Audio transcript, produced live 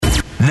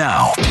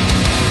Now,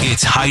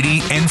 it's Heidi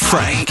and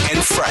Frank.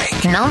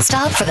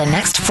 Non-stop for the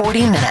next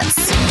 40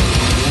 minutes.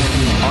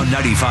 On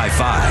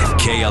 95.5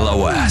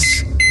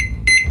 KLOS.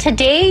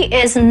 Today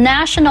is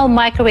National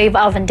Microwave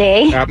Oven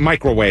Day.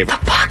 Microwave. A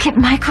pocket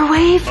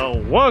microwave? A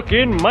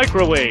walk-in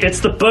microwave.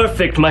 It's the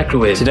perfect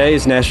microwave. Today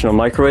is National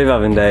Microwave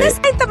Oven Day. This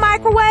ain't the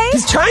microwave.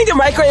 He's trying to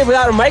microwave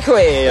without a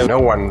microwave.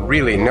 No one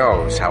really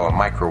knows how a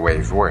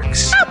microwave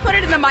works. I'll put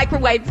it in the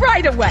microwave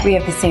right away. We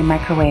have the same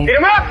microwave. Heat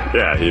 'em up!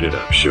 Yeah, heat it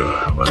up. Sure,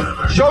 whatever.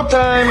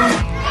 Showtime!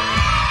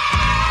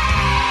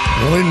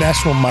 Really?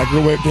 National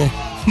Microwave Day?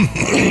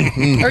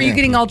 Are you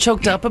getting all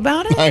choked up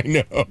about it? I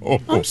know.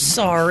 I'm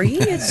sorry.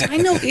 I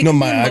know.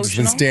 I've just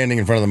been standing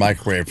in front of the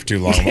microwave for too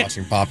long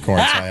watching popcorn,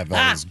 so I have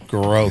all this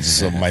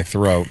growths of my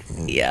throat,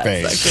 yeah,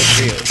 face, it's not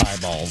good for you.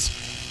 eyeballs.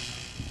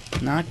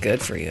 Not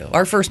good for you.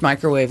 Our first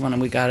microwave, when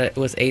we got it,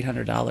 was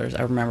 $800.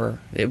 I remember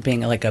it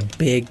being like a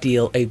big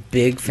deal, a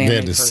big family. They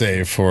had to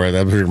save for it.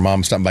 That was your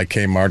mom stopping by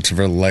Kmart for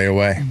the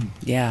layaway.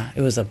 Yeah,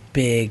 it was a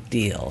big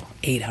deal.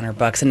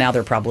 $800, and now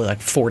they're probably like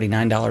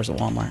 $49 at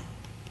Walmart.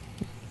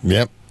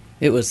 Yep.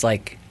 It was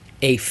like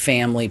a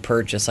family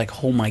purchase.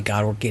 Like, oh my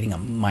God, we're getting a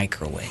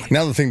microwave.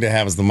 Now the thing to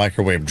have is the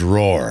microwave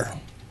drawer.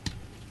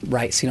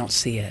 Right, so you don't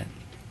see it.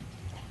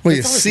 Well,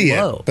 It's you always see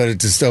low. it, but it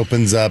just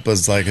opens up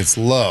as like it's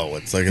low.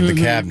 It's like in the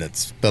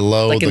cabinets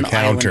below Like in the the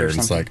island counter. or It's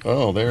something. like,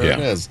 oh, there Yeah. it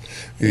is.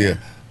 You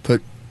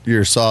put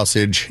your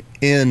sausage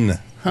in,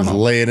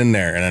 lay it in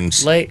there, and then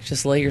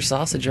Just lay your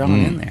sausage on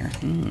in there.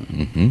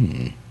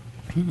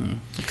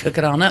 Cook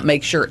it on up.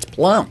 Make sure it's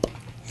plump.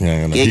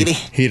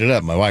 heat it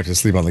up. My wife's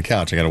asleep on the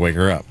couch. I got to wake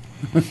her up.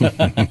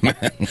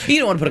 You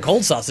don't want to put a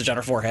cold sausage on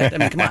her forehead. I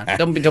mean, come on.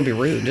 Don't be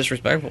rude.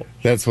 Disrespectful.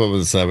 That's what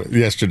was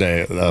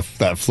yesterday.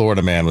 That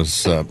Florida man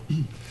was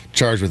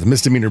charged with a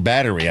misdemeanor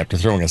battery after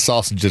throwing a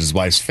sausage at his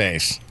wife's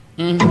face.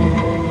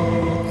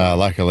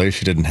 Luckily,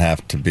 she didn't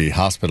have to be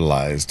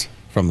hospitalized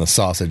from the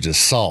sausage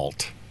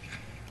assault.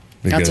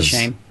 That's a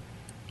shame.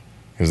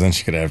 Because then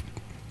she could have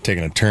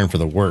taken a turn for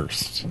the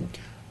worst.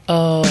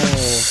 Oh, Frank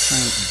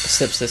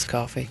sips this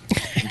coffee.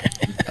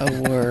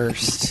 A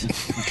worst.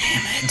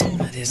 Damn it.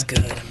 That is good.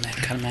 I'm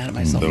kind of mad at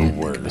myself. The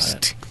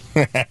worst.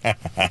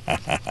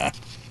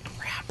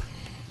 Crap.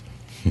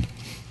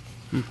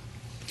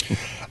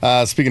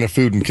 Speaking of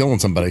food and killing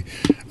somebody,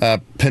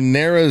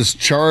 Panera's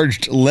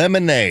charged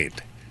lemonade.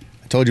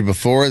 I told you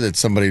before that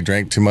somebody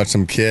drank too much.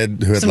 Some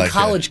kid who had Some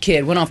college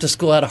kid went off to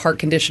school, had a heart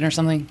condition or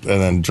something.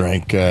 and then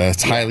drank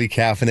highly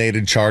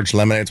caffeinated charged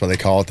lemonade. That's why they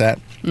call it that.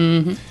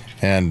 Mm-hmm.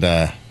 And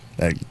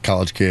that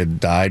college kid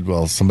died.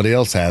 Well, somebody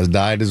else has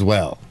died as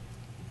well.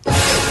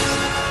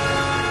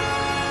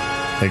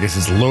 I guess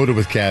it's loaded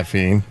with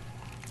caffeine.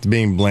 It's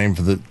being blamed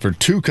for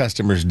two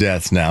customers'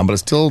 deaths now, but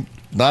it's still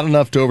not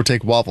enough to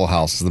overtake Waffle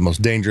House as the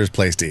most dangerous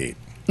place to eat.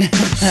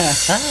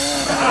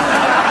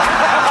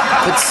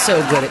 It's so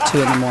good at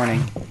 2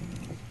 a.m.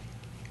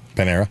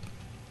 Panera?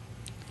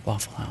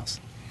 Waffle House.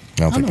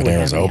 I don't think know what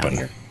Panera's happened out open.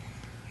 here.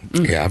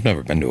 Yeah, I've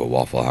never been to a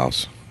Waffle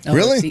House. Oh,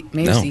 Really?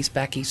 Maybe No. it's the East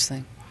Back East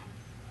thing.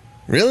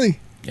 Really?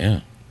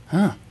 Yeah.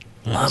 Huh.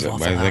 Why Love is that-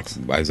 Waffle House.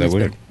 why is that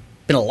weird?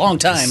 Been a long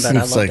time, but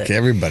I Seems loved like it.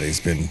 everybody's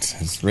been.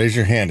 Just raise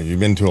your hand if you've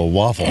been to a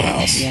Waffle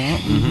House. Yeah.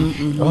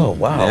 Oh,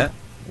 wow. Yeah.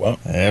 Well,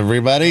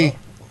 Everybody?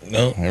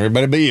 no.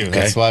 Everybody but you.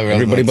 That's why,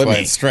 Everybody that's but why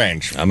me. it's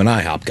strange. I'm an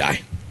IHOP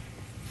guy.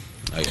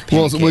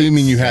 Well, so, you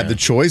mean you had the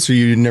choice, or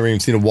you'd never even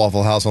seen a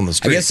Waffle House on the I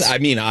street? guess, I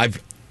mean, I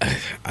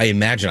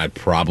imagine I've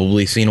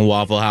probably seen a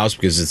Waffle House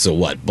because it's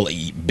a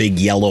big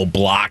yellow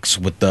blocks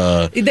with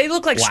the They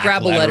look like black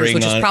Scrabble letters, lettering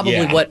which is on it. probably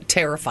Yeah. what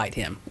terrified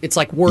him. It's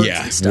like words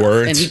Yeah, and stuff.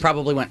 words. And he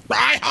probably went,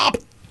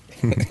 IHOP.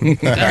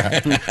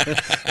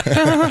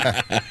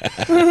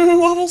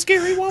 Waffle,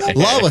 scary waffle.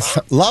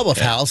 Lawless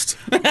House.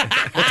 What's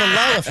a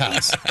Lawless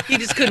House? He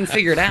just couldn't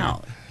figure it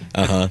out.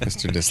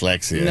 Mr.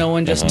 Dyslexia. No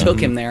one just took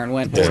him there and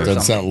went for Doesn't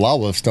something. sound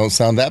Lawless. Don't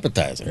sound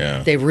appetizing.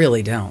 Yeah. They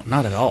really don't.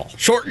 Not at all.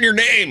 Shorten your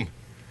name.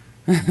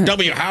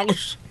 W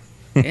House.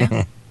 Yeah.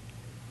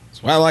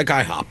 That's why I like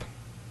IHOP.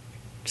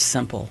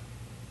 Simple.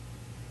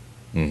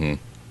 Well,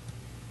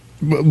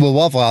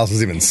 Waffle House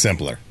is even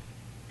simpler.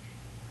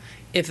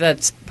 If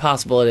that's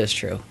possible, it is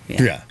true.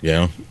 Yeah.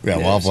 Yeah. Yeah,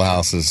 It Waffle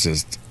House is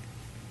just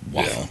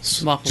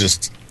Waffles. Waffles.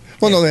 just.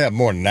 Well, no, they have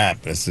more than that,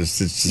 but it's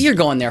just You're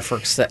going there for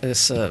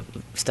this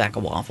stack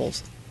of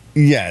waffles.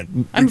 yeah.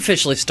 I'm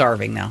officially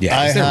starving now.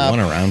 Yeah. Is there IHOP. one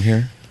around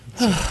here?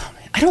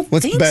 I don't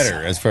What's think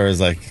better so. as far as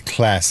like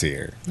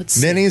classier? Let's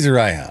see. Denny's or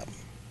IHOP?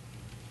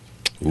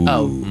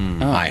 Oh.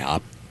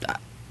 IHOP.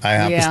 IHOP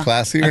Yeah. is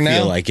classier I now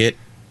feel like it.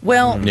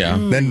 Well, Yeah.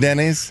 than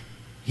Denny's.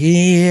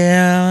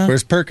 Yeah.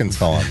 Where's Perkins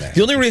falling there?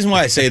 The only reason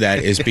why I say that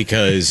is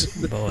because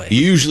Boy.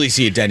 you usually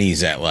see a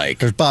Denny's at like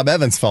There's Bob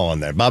Evans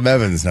falling there. Bob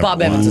Evans. Number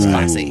Bob Evans one. is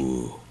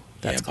classy.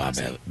 That's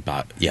classy.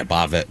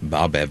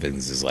 Bob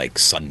Evans is like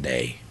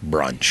Sunday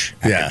brunch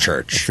at Yeah, the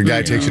church. If the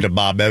guy takes you to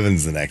Bob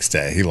Evans the next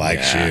day, he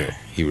likes Yeah, you.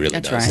 He really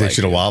That's does. right. Takes Like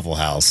you to you. Waffle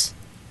House.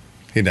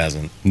 He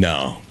doesn't.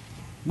 No.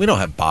 We don't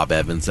have Bob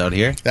Evans out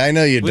here. I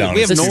know you don't.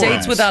 we have the norms.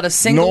 states without a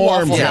single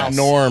norms. Waffle Yeah, House.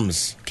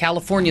 norms.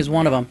 California's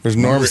one of them. There's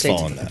norms States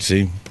falling there.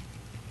 See?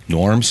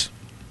 Norms?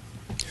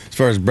 As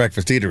far as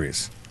breakfast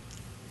eateries.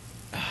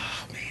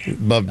 Oh, man.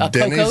 But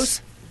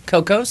Denny's?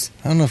 Coco's?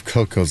 I don't know if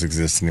Coco's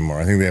exists anymore.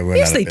 I think they went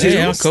Yes, out they of do.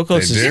 business. Yeah,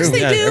 Coco's they is- do.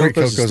 Yes, they do. Every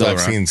Coco's is Coco's still I've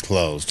around. seen is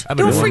closed. I have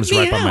a Don't new freak one's me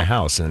right by out. my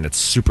house, and it's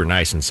super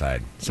nice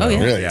inside. So, Oh,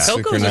 yeah. Really? Yeah.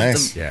 Super Coco's nice.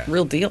 is the Yeah.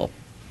 real deal.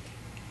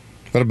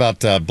 What about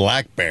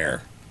Black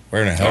Bear?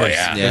 Where in the hell Oh, is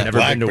yeah. Yeah. Never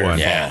been to Bear one.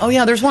 Yeah. Oh,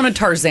 yeah, there's one in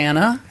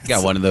Tarzana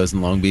Got one of those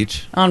in Long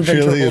Beach. on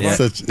Ventura Really?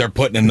 Boulevard. It's such... They're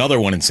putting another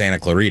one in Santa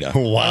Clarita.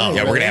 Wow.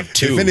 Yeah, we're gonna have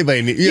two. If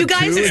anybody needs... You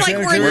guys, it's like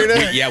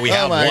we're- We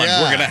have one.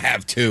 We're gonna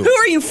have two. Who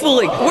are you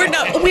fooling?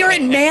 We're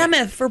in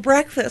Mammoth for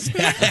breakfast.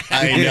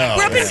 I know.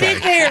 We're up in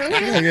Big Bear. Look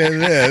at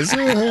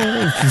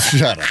this.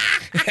 Shut up.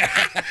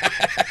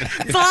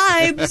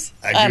 Vibes.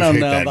 I do don't hate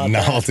know that about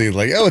novelty.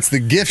 Like, oh, it's the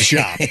gift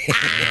shop.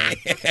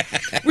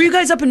 that. Were you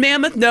guys up in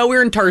Mammoth? No,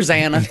 we're in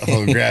Tarzana.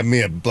 Oh, grab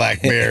me a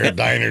Black Bear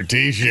Diner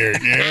T-shirt.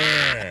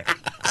 Yeah.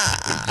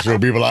 Show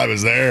people I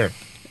was there.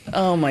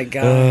 Oh, my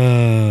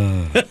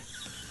God.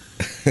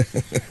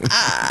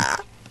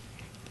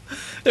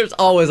 There's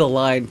always a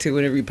line, too,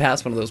 whenever you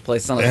pass one of those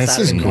places on a This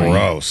is Saturday morning.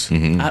 gross.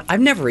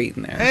 I've never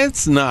eaten there.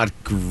 It's not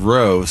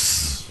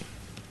gross.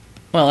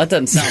 Well, that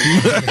doesn't sound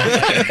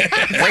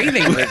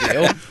raving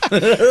review.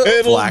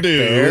 It'll Black do.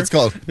 Bear. It's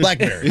called Black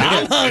Bear.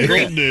 I'm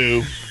hungry. It'll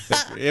do.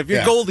 If you're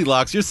Yeah.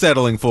 Goldilocks, you're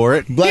settling for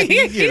it. Black,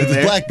 Get in it's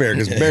there. Black Bear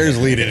because bears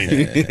lead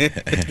anything.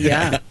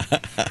 Yeah.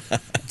 I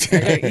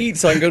gotta eat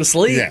so I can go to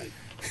sleep. Yeah.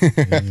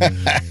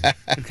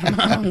 Come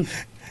on.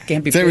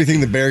 Can't be It's everything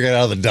the bear got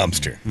out of the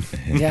dumpster.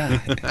 Yeah.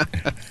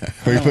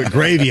 We put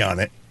gravy on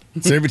it.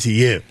 Serve it to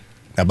you.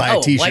 Now buy a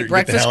Oh, T-shirt like and get the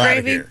breakfast hell out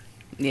of gravy? here.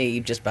 Yeah, you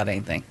eat just about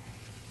anything.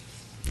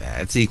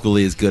 Yeah, it's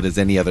equally as good as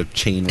any other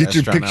chain Get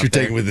your restaurant picture out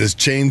there. taken with this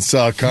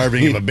chainsaw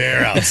carving of a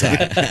bear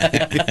outside.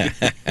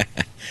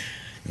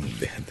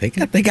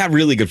 They got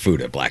really good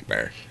food at Black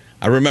Bear.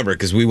 I remember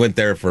because we went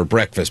there for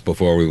breakfast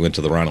before we went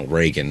to the Ronald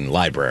Reagan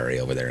Library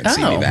over there in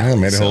Simi Valley. I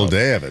made a whole So,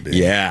 day of it. Dude.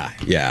 Yeah,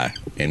 yeah,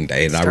 and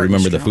I Starting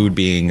remember the strong. food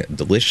being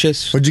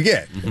delicious. What'd you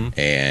get?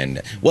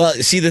 And well,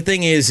 see, the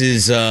thing is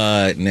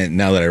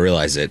now that I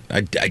realize it,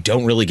 I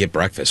don't really get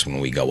breakfast when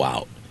we go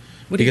out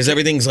What do you because get?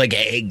 everything's like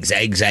eggs.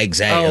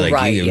 Oh, like,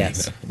 right,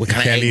 yes. What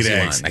kind Can't of eggs eat you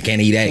eggs. want? I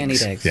can't eat eggs. Can't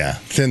eat eggs. Yeah,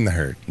 thin the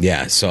herd.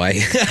 Yeah, so I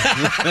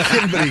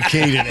Anybody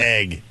can't eat an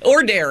egg.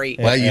 Or dairy.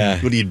 Why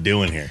Yeah. What are you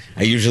doing here?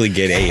 I usually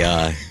get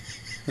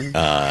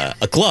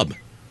a club.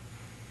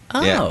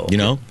 Oh. Yeah, You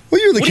know,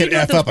 Well, you really What do you can't do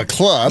F with up a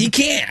club. you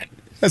can't.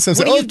 That sounds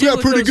What like, do oh, you do it's got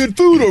with pretty those- good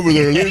food over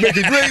there. They make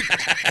a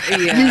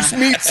great Yeah. loose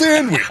meat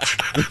sandwich.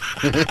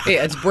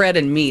 Yeah, it's bread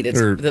and meat. It's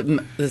Or-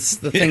 it's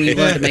the thing you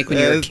learned to make when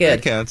you were a That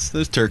kid. counts.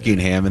 There's turkey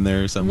and ham in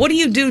there or something. What do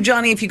you do,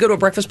 Johnny, if you go to a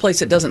breakfast place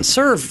that doesn't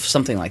serve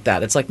something like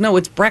that? It's like, no,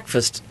 it's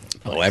breakfast.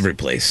 Oh, every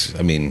place.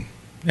 I mean,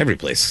 every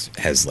place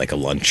has like a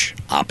lunch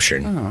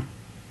option. Oh.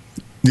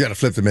 You got to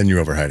flip the menu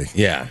over, Heidi.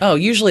 Yeah. Oh,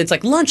 usually it's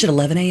like lunch at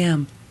 11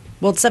 a.m.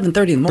 Well, it's 7:30 in the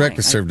morning.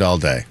 Breakfast served all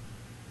day.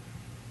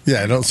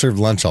 Yeah, I don't serve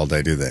lunch all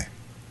day, do they?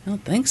 I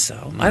don't think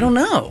so. I don't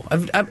know.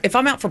 If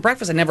I'm out for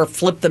breakfast, I never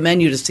flip the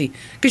menu to see.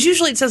 Because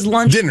usually it says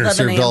lunch Dinner 11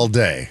 served a.m. all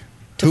day.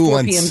 to Who 4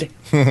 wants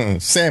p.m.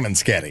 salmon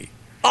scatty?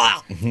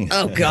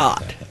 Oh,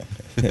 God.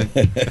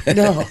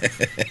 No.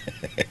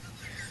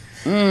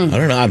 I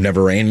don't know. I've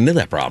never ran into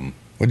that problem.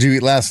 What'd you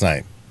eat last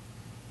night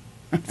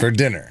for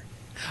dinner?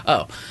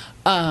 Oh.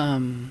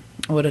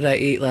 What did I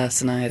eat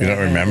last night? You don't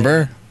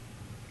remember?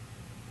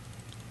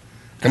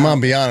 Come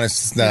on, be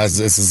honest. Now, it's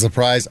a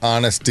surprise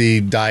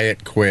honesty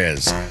diet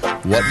quiz.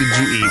 What did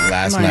you eat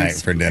last night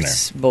for dinner?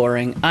 It's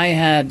boring. I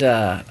had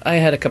a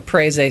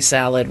caprese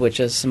salad, which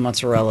is some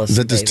mozzarella. Is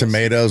it just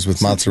tomatoes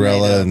with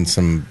mozzarella tomato. and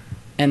some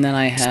And then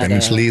I had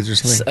spinach leaves or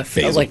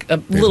something? Basil. like a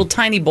little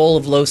tiny bowl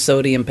of low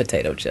sodium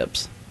potato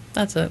chips.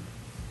 That's it.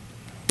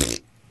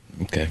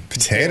 Okay.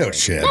 potato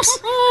chips?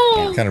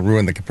 Kind of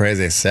ruined the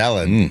caprese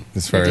salad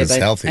as far I did, as but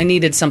healthy. I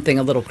needed something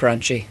a little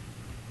crunchy,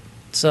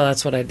 so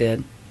that's what I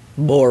did.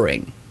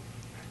 Boring.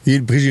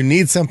 Because you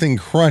need something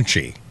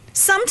crunchy.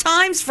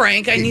 Sometimes,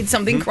 Frank, I need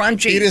something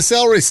crunchy. Eat a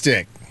celery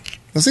stick.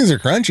 Those things are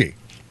crunchy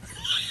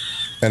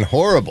and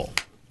horrible,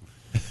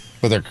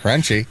 but they're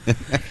crunchy.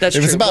 That's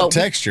If true. it's about Well,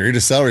 texture, eat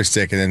a celery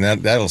stick, and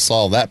then that'll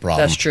solve that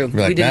problem. That's true. Be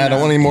like, We did nah, I don't not.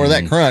 want any more of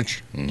that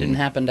crunch. Didn't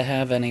happen to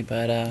have any,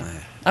 but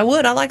I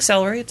would. I like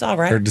celery. It's all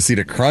right. Or just eat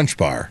a crunch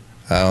bar.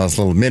 Those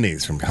little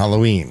minis from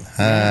Halloween.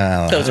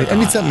 Those are I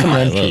need something A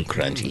crunchy. little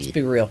crunchy. Let's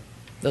be real.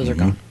 Those are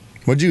gone.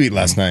 What'd you eat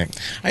last night?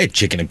 I had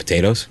chicken and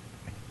potatoes.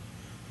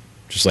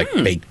 Just like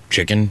baked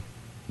chicken.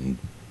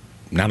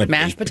 Not a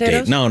Mashed baked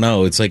potatoes?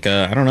 No, it's like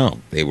I don't know.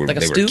 They were Like a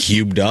they were stew?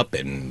 cubed up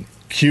and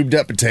Cubed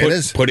up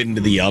potatoes? put it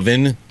into the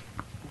oven.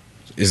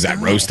 Is that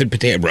roasted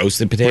potato?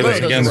 Roasted potatoes those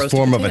in again? the roasted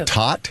form of a potatoes.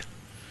 tot?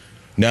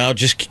 No,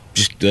 just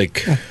like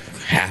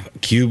half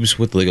cubes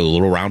with like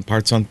little round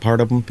parts on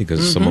part of them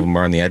because some of them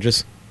are on the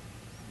edges.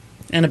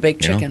 And a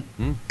baked You know?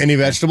 chicken. Any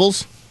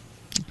vegetables?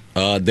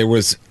 There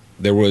was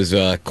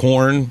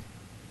corn.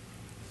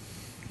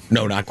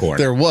 No, not corn.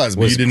 There was,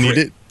 but you didn't eat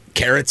it?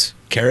 Carrots.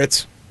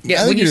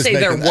 Yeah, when you say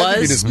there I think you're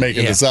was, just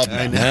making this up.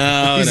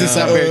 No, He's just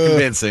not very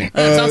convincing.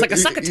 it sounds like a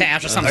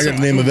succotash or I something. got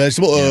to name a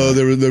vegetable.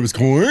 There was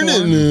corn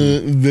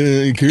and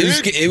the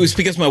carrot. It was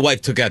because my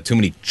wife took out too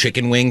many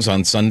chicken wings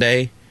on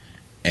Sunday,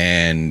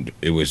 and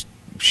it was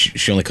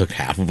she only cooked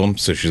half of them.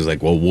 So she was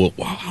like, "Well, what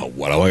do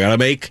I gotta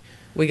make?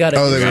 We got to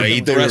Gotta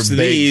eat the rest of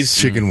these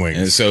chicken wings."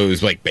 And so it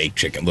was like baked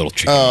chicken, little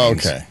chicken. Oh,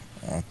 wings. okay.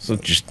 So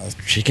just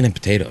chicken and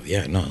potato.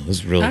 Yeah, no, it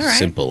was really All right.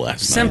 simple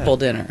last night. Simple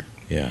dinner.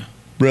 Yeah.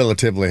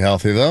 Relatively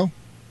healthy though.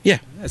 Yeah.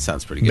 That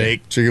sounds pretty good.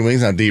 Baked chicken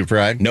wings, not deep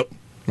fried. Nope.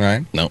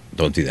 Right. No,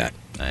 don't do that.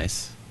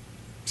 Nice.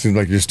 Seems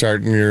like you're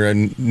starting your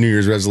New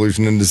Year's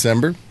resolution in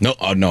December. No,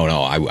 no.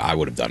 I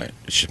would have done it.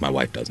 It's just my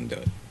wife doesn't do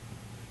it.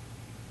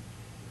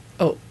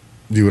 Oh,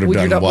 You would have Would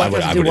your done wife what?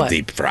 doesn't I do would have what?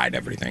 deep fried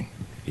everything.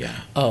 Yeah.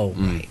 oh,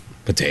 right.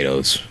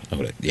 Potatoes. They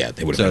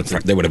would So have it's a-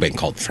 they would have been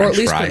called Or French at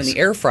least put fries. it in the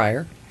air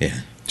fryer. Yeah.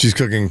 She's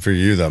cooking for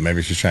you though.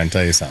 Maybe she's trying to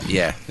tell you something.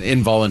 Yeah,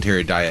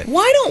 involuntary diet.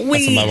 Why don't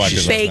That's we what my wife did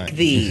last bake night.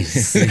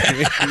 these?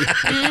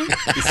 Why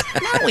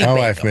don't we My bake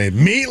wife them? made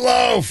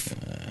meatloaf.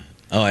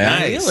 Oh yeah.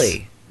 Nice.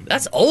 Really?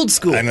 That's old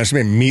school. I know she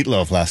made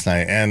meatloaf last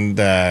night, and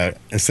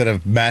instead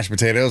of mashed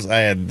potatoes, I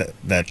had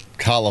that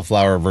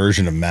cauliflower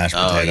version of mashed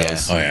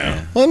potatoes. Oh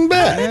yeah. Wasn't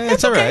bad. Yeah,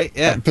 it's all right.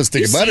 Yeah. Put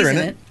sticky You butter in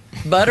season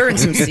it. Butter and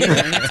some seasoning.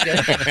 That's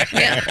good.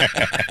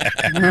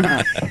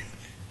 Yeah.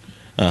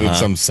 Did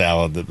some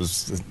salad that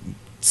was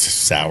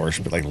sour.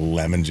 She put like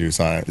lemon juice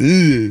on it.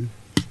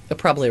 Ugh.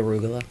 Probably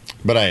arugula.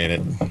 But I ate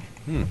it.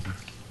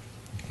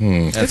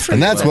 That's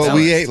And that's what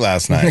we ate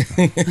last night.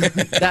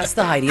 That's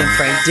the Heidi and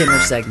Frank dinner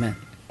segment.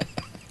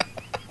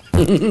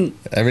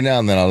 Every now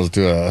and then I'll just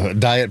do a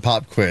diet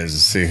pop quiz to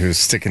see who's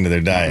sticking to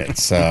their diet.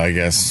 So I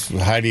guess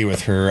Heidi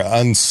with her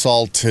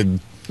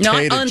unsalted Not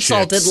tater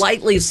unsalted, chips.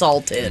 lightly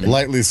salted.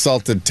 Lightly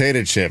salted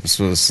tater chips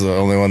was the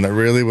only one that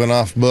really went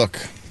off book.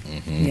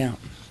 Yeah.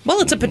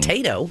 Well, it's a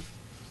potato.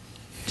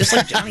 Just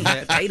like Johnny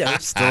had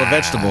potatoes. Still a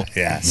vegetable.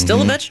 Yeah.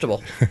 Still a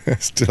vegetable.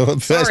 Still a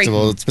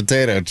vegetable. It's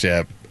potato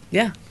chip.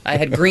 Yeah. I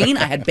had green.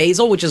 I had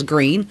basil, which is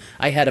green.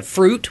 I had a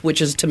fruit, which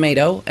is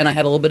tomato. And I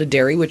had a little bit of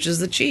dairy, which is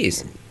the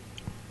cheese.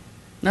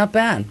 Not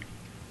bad.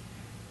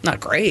 Not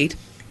great.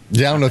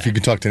 Yeah, I don't know if you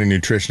can talk to any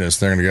nutritionist.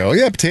 They're going to go, oh,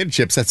 yeah, potato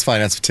chips, that's fine.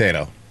 That's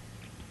potato.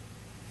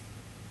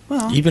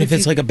 Well, Even if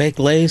it's like a baked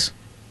Lay's.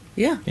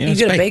 Yeah. Yeah, You it's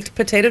get a baked. baked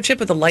potato chip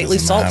with a lightly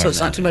Doesn't salt, matter, so it's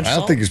not man. too much I don't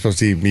salt. think you're supposed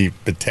to eat meat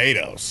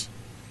potatoes.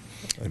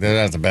 Like,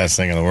 that's not the best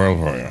thing in the world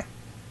for you.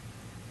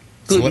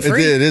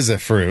 Gluten-free. It is a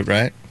fruit,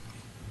 right?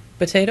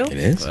 Potato? It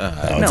is. No, No,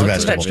 it's a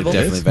it's a vegetable. vegetable.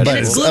 Definitely But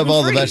vegetable. of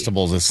all the gluten-free.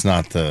 vegetables, it's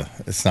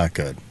not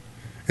good.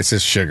 It's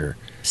just sugar.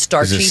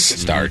 Starchy. It's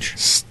just Starch.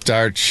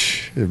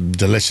 starch,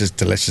 delicious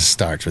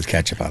starch with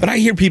ketchup on it. But I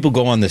hear people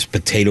go on this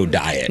potato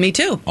diet. Me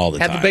too. All the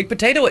have time. a baked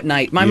potato at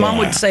night. My mom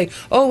Yeah. would say,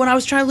 "Oh, when I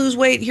was trying to lose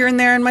weight here and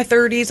there in my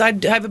 30s,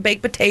 I'd have a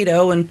baked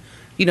potato, and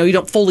you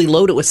don't fully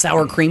load it with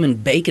sour cream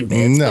and bacon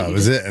bits. No, but it you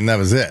was just- it, and that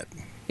was it.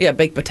 Yeah,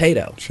 baked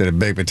potato. She had a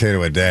baked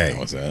potato a day. That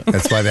was it.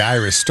 That's why the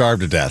Irish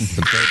starved to death.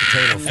 The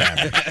baked potato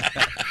famine.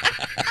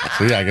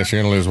 So yeah, I guess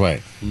you're gonna lose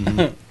weight.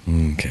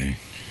 Okay.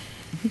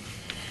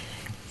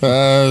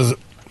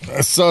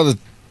 I saw that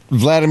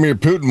Vladimir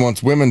Putin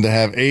wants women to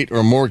have 8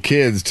 or more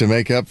kids to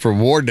make up for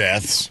war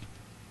deaths.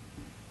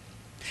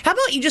 How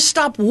about you just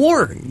stop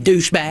war,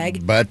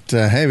 douchebag? But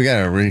hey, we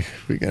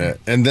gotta,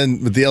 and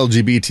then with the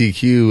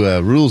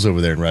LGBTQ rules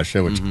over there in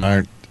Russia, which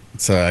aren't.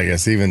 So I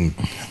guess even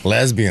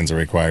lesbians are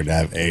required to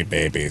have 8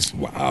 babies.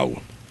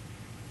 Wow.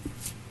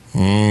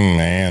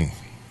 Man.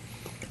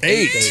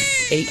 8.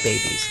 8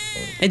 babies.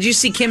 And did you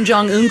see Kim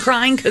Jong-un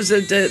crying because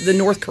the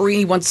North Korea,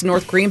 he wants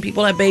North Korean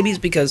people to have babies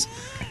because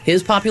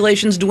his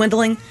population's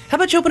dwindling? How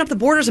about you open up the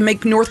borders and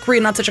make North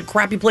Korea not such a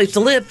crappy place to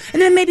live,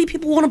 and then maybe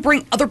people want to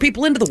bring other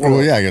people into the world.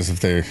 Well, yeah, I guess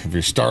if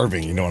you're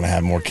starving, you don't want to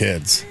have more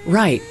kids.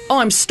 Right. Oh,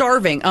 I'm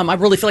starving. I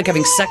really feel like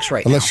having sex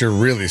right Unless you're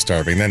really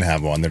starving, then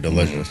have one. They're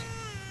delicious. now.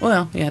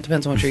 Well, yeah, it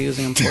depends on what you're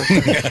using them for.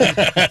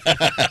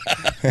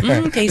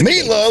 Tasty.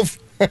 Meatloaf.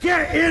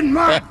 Get in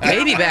my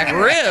Baby back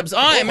ribs.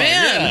 I'm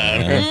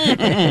in.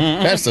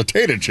 That's the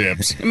tater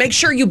chips. Make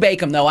sure you bake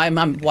them, though.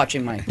 I'm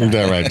watching my. All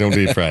right, don't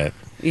deep fry it.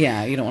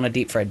 Yeah, you don't want a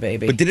deep fried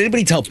baby. But did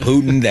anybody tell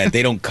Putin that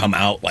they don't come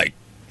out like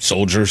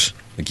soldiers?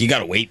 Like you got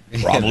to wait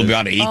probably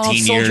about 18 oh,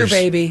 soldier years.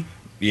 baby.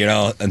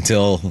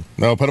 Until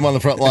No, put them on the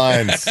front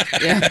lines.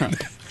 Yeah.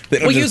 they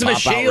don't We'll just use them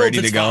as pop out shields. ready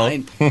It's to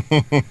go.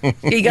 fine.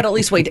 Yeah, you got to at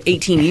least wait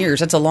 18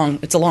 years. It's a long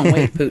wait,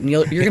 Putin.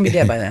 You're gonna be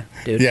dead by then,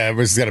 dude. Yeah,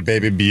 everybody's got a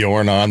baby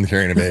Bjorn on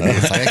carrying a baby.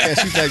 It's like, I can't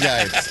shoot that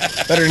guy.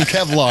 It's better than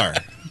Kevlar.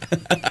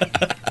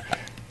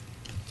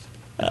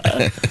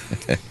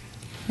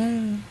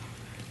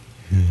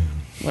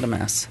 What a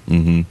mess.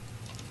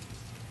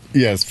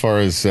 Yeah, as far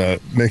as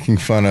making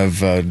fun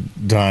of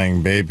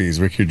dying babies,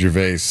 Ricky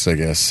Gervais, I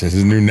guess,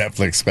 his new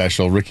Netflix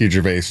special, Ricky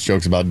Gervais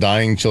jokes about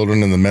dying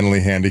children and the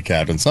mentally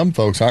handicapped, and some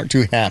folks aren't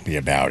too happy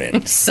about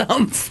it.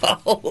 Some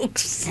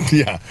folks.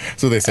 Yeah,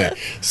 so they say.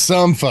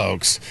 Some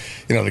folks,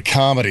 the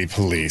comedy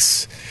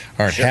police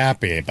aren't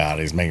happy about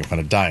it. He's making fun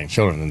of dying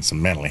children and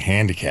some mentally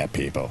handicapped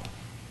people.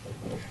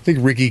 Think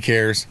Ricky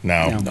cares?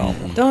 No.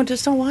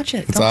 Don't watch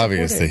it. It's Don't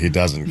obvious support that he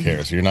doesn't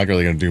care, so you're not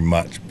really going to do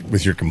much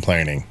with your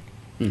complaining.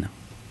 No.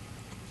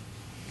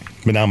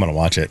 But now I'm going to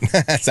watch it.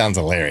 That sounds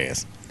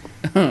hilarious.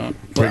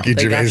 Ricky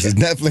they got Gervais' you.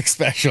 Netflix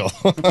special.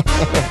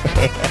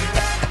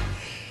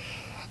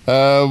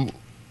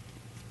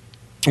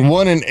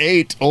 1 in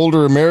 8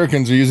 older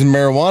Americans are using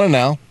marijuana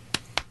now.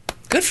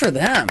 Good for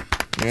them.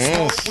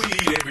 Yes.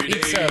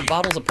 Eats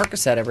bottles of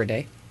Percocet every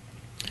day.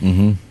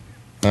 You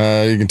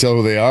can tell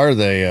who they are.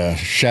 They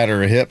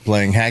shatter a hip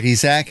playing hacky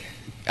sack.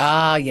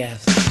 Ah,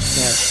 yes.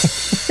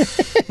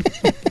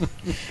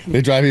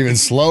 They drive even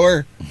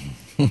slower.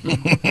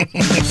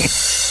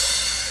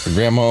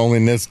 Grandma only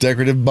knits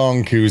decorative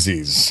bong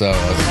koozies. So,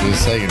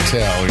 as you can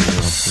tell, your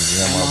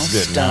grandma's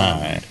getting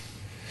high.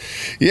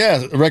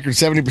 Yeah, a record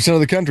 70% of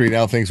the country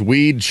now thinks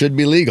weed should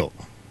be legal.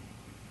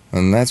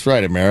 And that's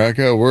right,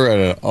 America. We're at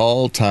an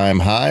all-time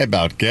high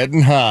about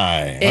getting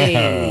high.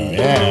 Hey.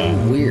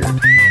 Yeah. Weird.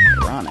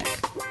 Ironic.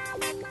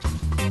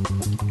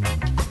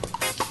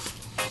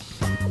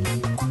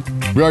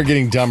 We are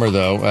getting dumber,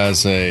 though,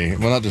 as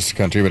not just a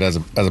country, but as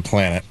a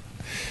planet.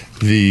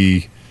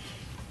 The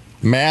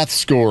math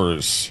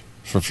scores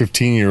for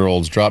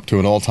 15-year-olds dropped to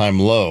an all-time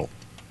low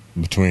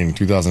between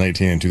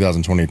 2018 and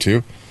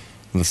 2022.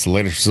 This is the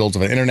latest result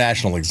of an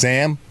international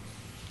exam.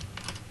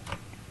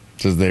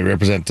 It says they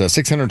represent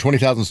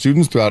 620,000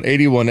 students throughout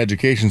 81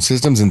 education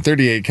systems in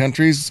 38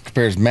 countries. It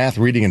compares math,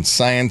 reading, and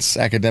science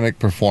academic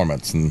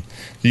performance. And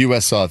the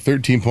U.S. saw a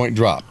 13-point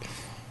drop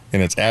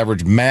in its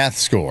average math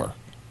score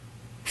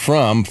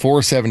from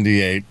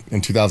 478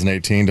 in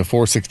 2018 to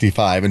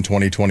 465 in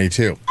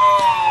 2022.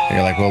 And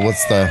you're like, well,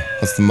 what's the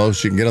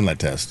most you can get on that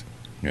test?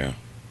 Yeah.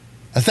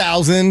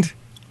 1,000?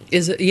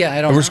 Is it? Yeah, I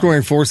don't And know. we're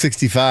scoring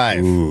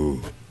 465.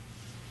 Ooh.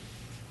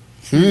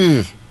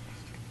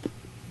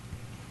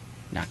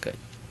 Not good.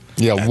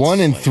 Yeah, That's 1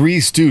 in like- 3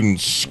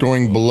 students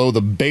scoring below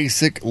the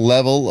basic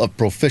level of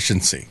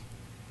proficiency.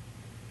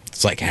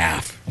 It's like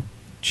half.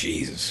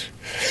 Jesus.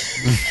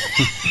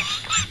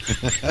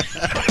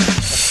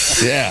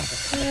 Yeah.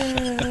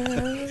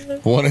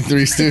 1 in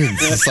 3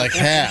 students. It's like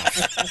half.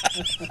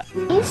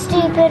 You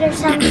stupid or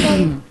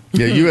something.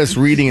 Yeah, U.S.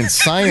 reading and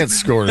science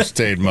scores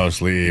stayed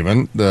mostly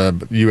even.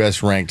 The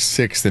U.S. ranked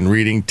 6th in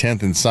reading,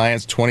 10th in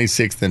science,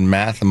 26th in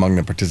math among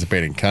the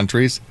participating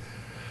countries.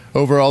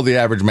 Overall, the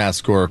average math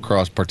score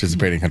across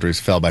participating countries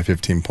fell by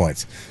 15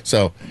 points.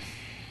 So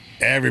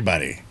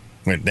everybody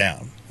went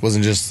down. It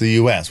wasn't just the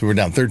U.S. We were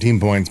down 13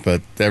 points,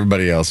 but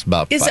everybody else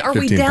about 15 Are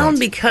we down points.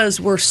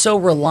 because we're so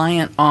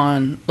reliant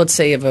on, let's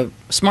say, of a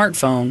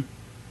smartphone?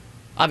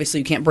 Obviously,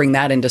 you can't bring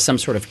that into some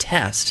sort of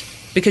test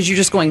because you're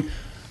just going,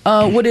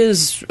 what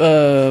is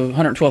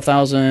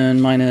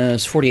 112,000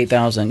 minus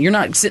 48,000? You're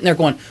not sitting there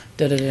going,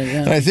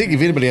 da-da-da-da. And I think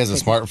if anybody has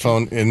a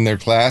smartphone in their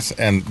class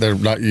and they're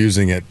not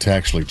using it to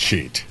actually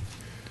cheat,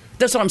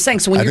 That's what I'm saying.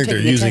 So when I you're think they're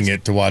taking using the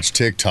it to watch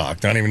TikTok.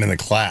 They're not even in the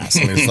class.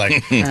 And it's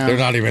like, they're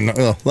not even,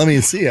 let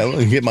me see. I want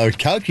to get my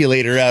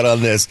calculator out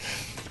on this.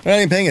 They're not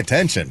even paying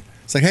attention.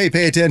 It's like, hey,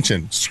 pay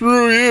attention.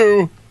 Screw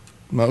you.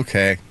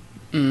 Okay.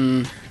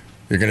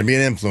 You're going to be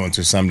an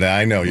influencer someday.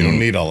 I know. You don't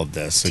need all of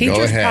this. So go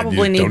Teachers ahead. probably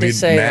You need don't to need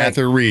say, math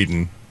like, or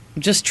reading.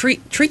 just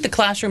treat the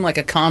classroom like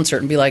a concert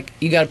and be like,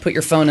 you got to put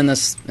your phone in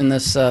this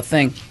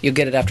thing. You'll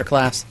get it after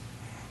class.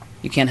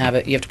 You can't have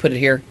it. You have to put it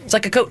here. It's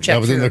like a coat check.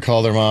 But then they'll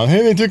call their mom.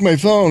 Hey, they took my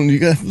phone.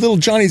 Little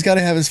Johnny's got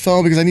to have his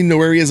phone because I need to know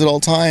where he is at all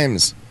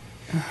times.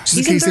 Just in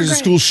He's in case third there's a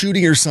grade. school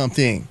shooting or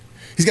something.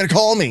 He's got to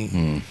call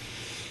me.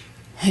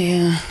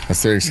 Yeah.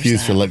 That's their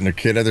excuse for letting their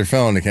kid have their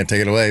phone. They can't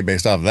take it away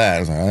based off of that. I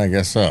was like, I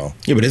guess so.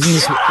 Yeah, but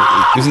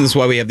isn't this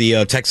why we have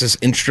the Texas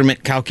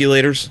Instrument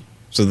calculators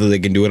so that they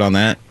can do it on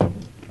that?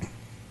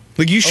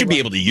 Like, you should be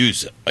able to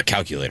use a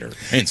calculator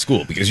in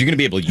school because you're going to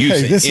be able to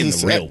use it in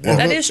the real world.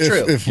 That is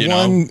true. If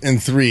 1 in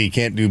 3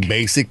 can't do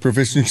basic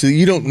proficiency,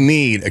 you don't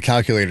need a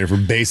calculator for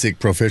basic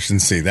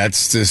proficiency.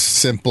 That's just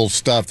simple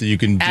stuff that you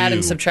can do. Add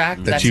and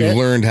subtract, That that's you've it?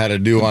 learned how to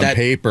do on That-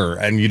 paper,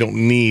 and you don't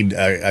need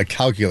a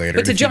calculator.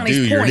 But to And if you Johnny's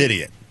do, point, you're an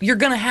idiot. you're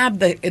going to have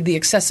the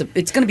accessible.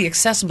 It's going to be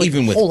accessible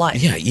Even your with whole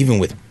life. Yeah, even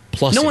with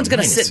plus. No and one's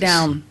going to minuses. sit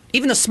down.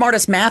 Even the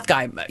smartest math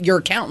guy, your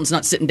accountant's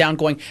not sitting down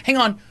going, "Hang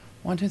on,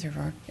 1, 2, 3,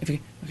 4." Okay,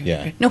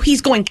 Yeah. okay. No,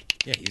 he's going.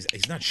 Yeah,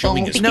 he's not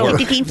showing his No,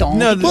 work.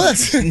 no,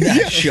 What?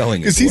 Not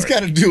showing his Because he's work. got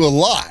to do a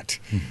lot.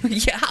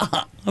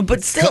 yeah,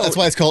 but still, That's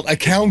why it's called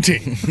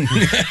accounting.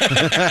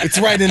 It's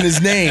right in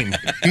his name.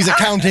 He's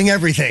accounting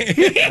everything.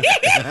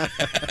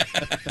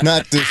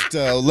 Not just,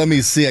 let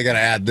me see, I got to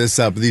add this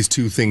up, these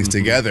two things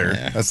together.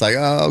 Yeah. That's like,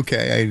 oh,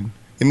 okay,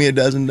 give me a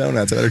dozen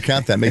donuts. I better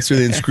count that. Make sure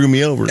they didn't screw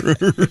me over.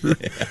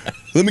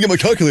 Let me get my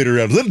calculator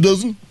out. Is that a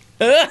dozen?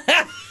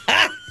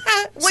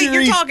 wait, Siri,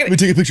 you're talking. Let me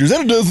take a picture. Is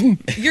that a dozen?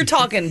 You're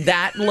talking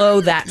that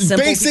low, that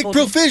simple. Basic people-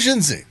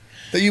 proficiency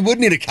that you would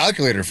need a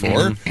calculator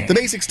for. The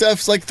basic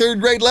stuff's like 3rd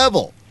grade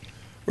level,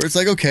 where it's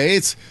like, okay,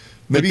 it's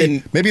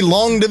maybe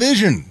long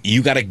division.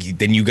 You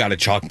gotta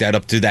chalk that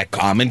up to that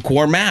Common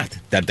Core math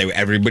that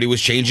everybody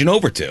was changing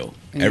over to.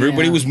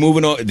 Everybody was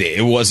moving over.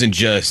 It wasn't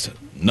just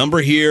Number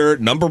here,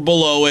 number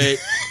below it,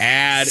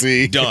 add,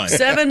 done.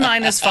 7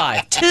 minus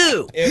 5,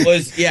 2. It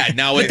was,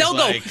 now but it's they'll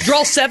like... go,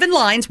 draw 7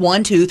 lines,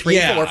 1, 2, 3,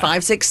 4,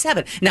 5, 6,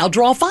 7. Now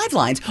draw 5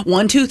 lines,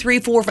 1, 2, 3,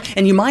 4, 5,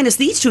 and you minus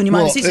these 2, and you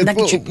minus these, and that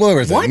gets you...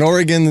 What? In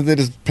Oregon, they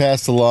just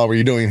passed a law where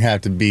you don't even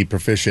have to be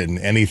proficient in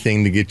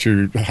anything to get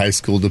your high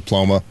school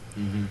diploma.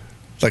 Mm-hmm.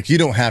 Like, you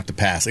don't have to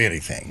pass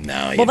anything.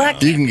 No, you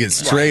can get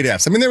straight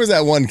Fs. I mean, there was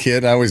that one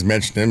kid, I always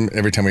mention him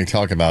every time we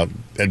talk about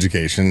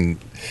education,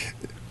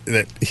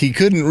 that he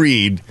couldn't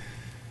read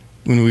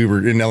when we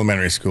were in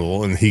elementary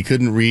school, and he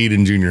couldn't read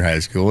in junior high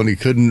school, and he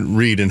couldn't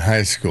read in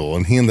high school,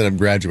 and he ended up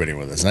graduating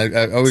with us. And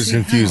I was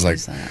confused,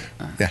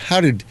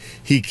 how did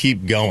he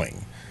keep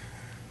going?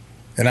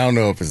 And I don't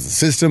know if it's the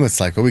system. It's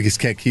like, we just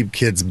can't keep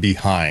kids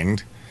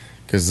behind.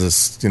 Because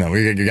this, you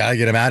got to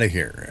get him out of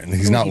here, and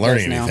he's not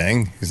learning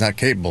anything. He's not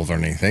capable of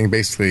learning anything.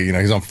 Basically,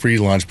 he's on free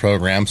lunch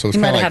program, so it's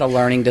he might kind of have had a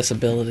learning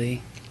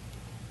disability.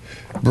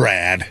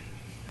 Brad,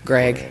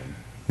 Greg,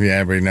 yeah,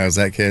 everybody knows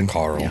that kid.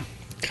 Carl.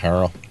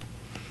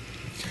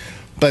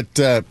 But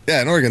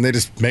in Oregon, they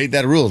just made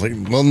that a rule. Like,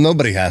 well,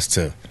 nobody has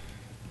to.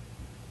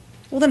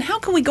 Well, then how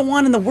can we go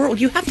on in the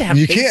world? You have to have.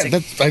 You basic.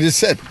 can't. I just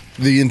said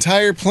the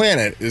entire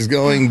planet is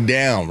going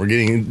down. We're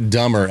getting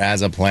dumber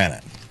as a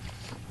planet.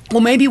 Well,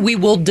 maybe we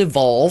will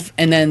devolve,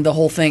 and then the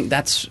whole thing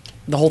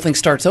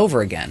starts over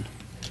again,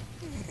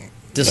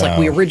 just like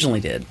we originally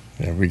did.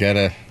 Yeah, we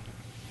gotta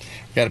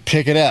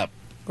pick it up.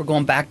 We're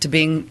going back to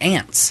being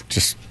ants.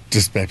 Just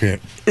back being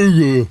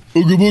ooga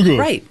booga.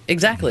 Right,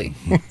 exactly.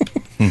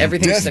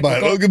 Everything's Death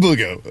by ooga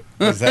booga.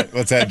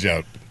 What's that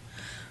joke?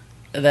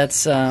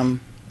 That's the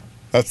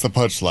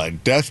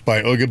punchline. Death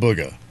by ooga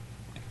booga.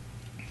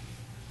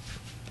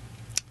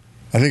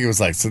 I think it was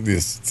like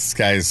this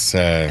guy's.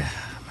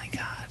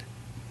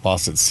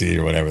 Lost at sea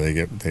or whatever,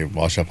 they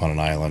wash up on an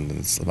island,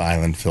 and it's an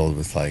island filled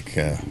with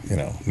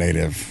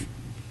native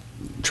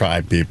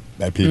tribe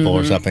people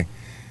or something,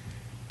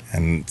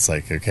 and it's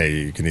like, okay,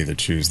 you can either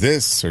choose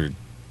this or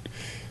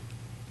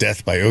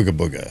death by ooga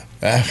booga.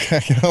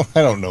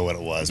 I don't know what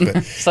it was, but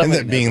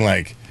ended up being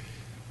like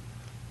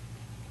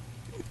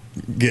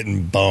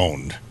getting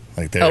boned,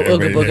 like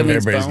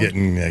everybody's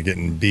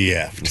getting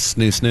BF'd.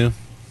 Snoo.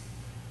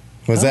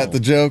 Was that the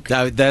joke?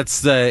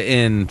 That's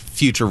in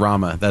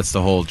Futurama. That's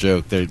the whole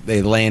joke.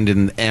 They land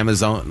in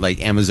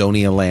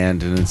Amazonia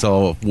land, and it's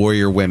all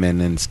warrior women,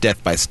 and it's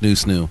death by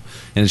snoo,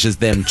 and it's just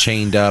them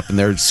chained up, and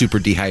they're super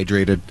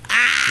dehydrated.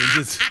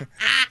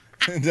 Death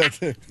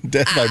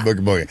by booga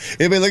booga.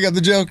 Anybody look up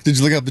the joke? Did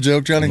you look up the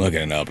joke, Johnny? I'm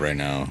looking it up right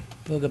now.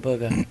 Booga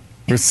booga.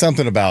 There's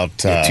something about...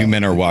 2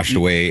 men are washed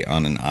away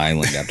on an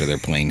island after their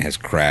plane has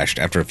crashed.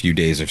 After a few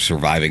days of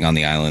surviving on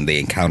the island, they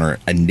encounter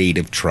a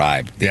native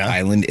tribe. The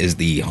island is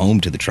the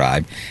home to the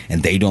tribe,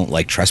 and they don't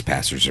like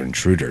trespassers or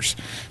intruders.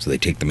 So they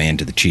take the man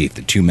to the chief.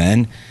 The 2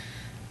 men,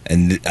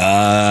 and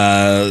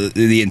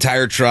the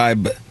entire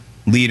tribe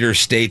leader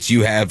states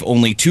you have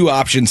only 2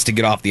 options to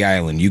get off the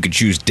island. You can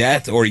choose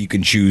death, or you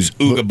can choose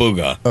ooga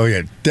booga. Oh,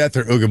 yeah, death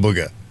or ooga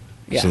booga.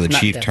 Yeah, so the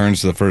chief turns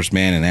to the first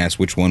man and asks,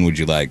 which one would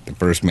you like? The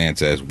first man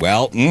says,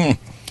 well, I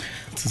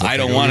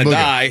don't want to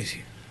die.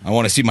 I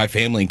want to see my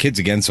family and kids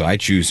again, so I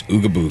choose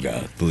ooga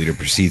booga. The leader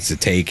proceeds to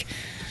take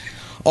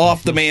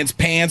off the man's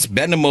pants,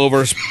 bend him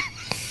over,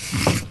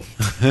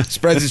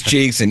 spreads his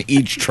cheeks, and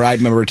each tribe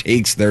member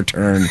takes their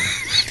turn.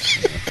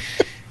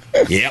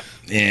 Yep.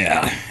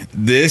 Yeah.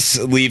 This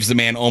leaves the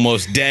man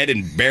almost dead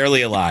and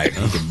barely alive.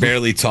 He can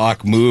barely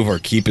talk, move, or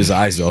keep his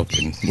eyes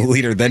open. The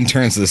leader then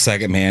turns to the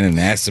second man and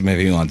asks him if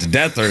he wants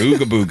death or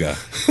ooga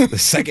booga. The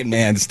second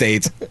man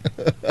states,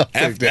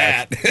 F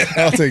that.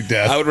 I'll take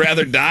death. I would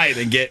rather die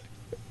than get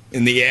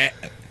in the air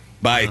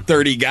by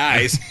 30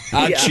 guys.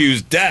 I'll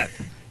choose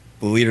death.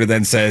 The leader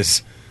then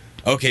says,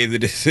 okay, the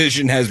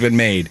decision has been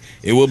made.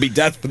 It will be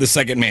death for the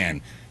second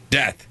man.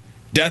 Death.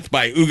 Death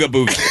by ooga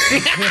booga.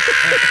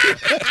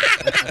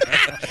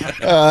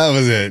 That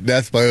was it.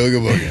 Death by ooga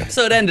booga.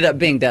 So it ended up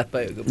being death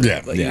by ooga booga.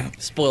 Yeah. But you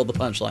spoiled the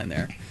punchline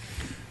there.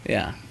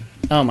 Yeah.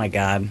 Oh my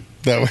God.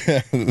 That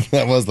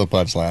was the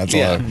punchline. That's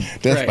all.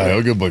 Death by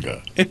ooga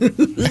booga.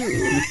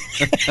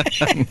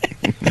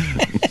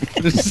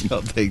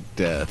 I'll take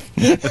death.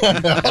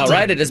 All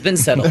right, it has been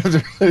settled.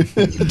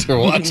 After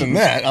watching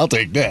that, I'll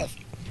take death.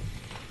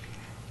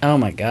 Oh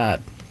my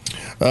God.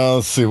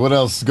 Let's see what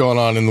else is going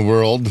on in the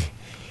world.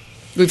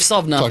 We've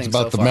solved nothing. Talked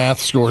about the math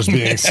scores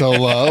being so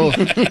low.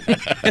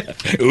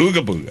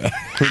 Ooga booga.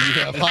 You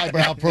have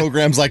highbrow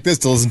programs like this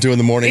to listen to in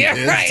the morning,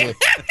 kids, to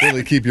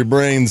really keep your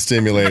brain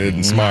stimulated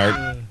and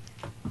smart.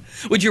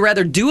 Would you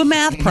rather do a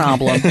math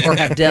problem or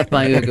have death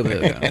by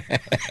ooga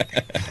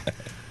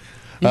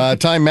booga?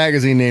 Time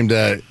Magazine named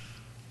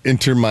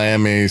Inter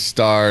Miami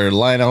star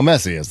Lionel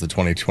Messi as the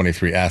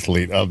 2023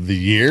 Athlete of the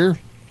Year.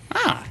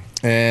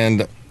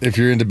 And if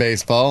you're into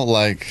baseball,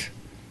 like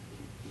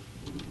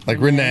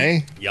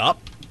Renee, I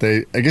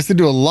guess they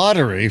do a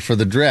lottery for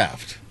the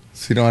draft,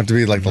 so you don't have to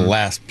be like the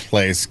last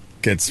place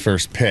gets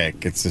first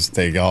pick. It's just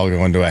they all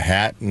go into a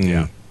hat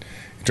and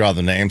draw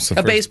the names. So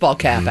baseball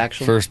cap,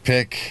 actually. First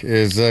pick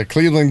is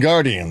Cleveland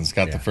Guardians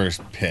got the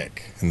first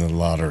pick in the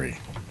lottery.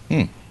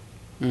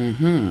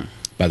 Mm-hmm.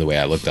 By the way,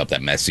 I looked up that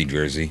Messi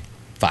jersey.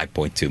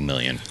 $5.2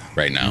 million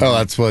right now. Oh,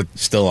 that's what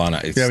still on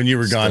it. Yeah, when you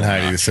were gone,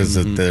 Heidi, it says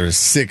that there's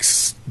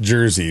 6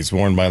 jerseys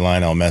worn by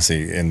Lionel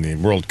Messi in the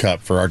World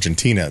Cup for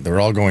Argentina. They were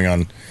all going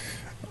on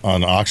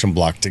auction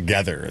block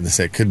together, and they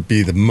say it could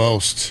be the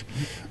most,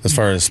 as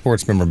far as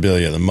sports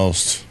memorabilia, the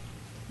most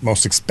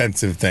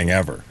expensive thing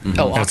ever. Mm-hmm.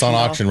 Oh, and it's on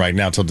auction right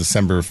now till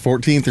December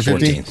 14th or 15th.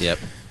 14th, yep.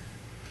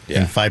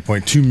 Yeah. And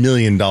 $5.2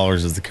 million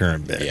is the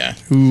current bid. Yeah.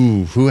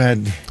 Ooh, who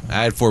had?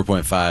 I had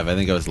 4.5. I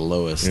think I was the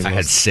lowest. I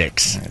had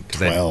 6. I had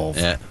 12.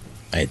 Yeah.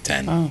 I had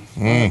 10. Oh,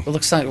 well, it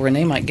looks like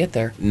Renee might get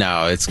there.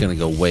 No, it's going to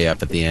go way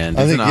up at the end.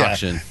 I It's think, an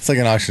auction. It's like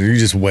an auction. You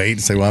just wait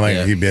and say, well, I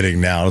might keep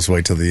bidding now. Let's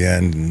wait till the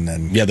end. And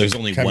then there's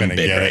only one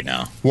bid right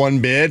now.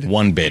 One bid?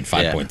 One bid,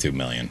 $5.2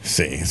 million.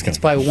 See, it's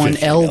by one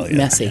L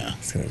Messi. Yeah,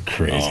 it's going to be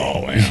crazy.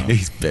 Oh, wow.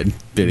 He's bidding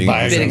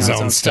on his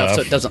own stuff,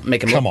 so it doesn't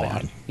make him Come look on.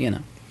 bad, you know.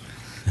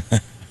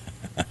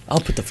 I'll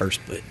put the first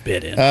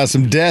bid in.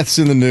 Some deaths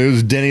in the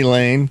news. Denny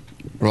Lane,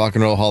 Rock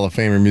and Roll Hall of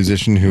Famer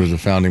musician who was a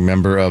founding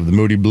member of the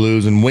Moody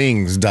Blues and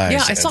Wings, dies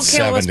Yeah, I saw at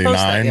KLOS post that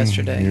 79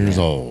 yesterday. years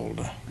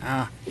old.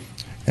 Ah.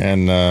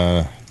 And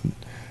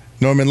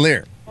Norman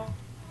Lear,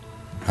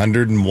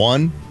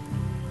 101.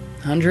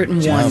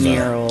 101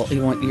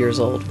 years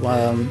old.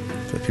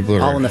 People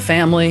are All in the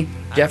Family,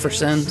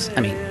 Jeffersons.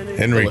 I mean,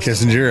 Henry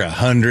Kissinger,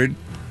 100.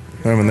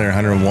 Norman Lear,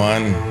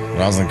 101.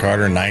 Rosalind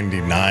Carter,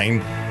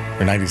 99.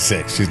 Or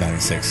 96. She's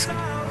 96.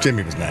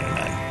 Jimmy was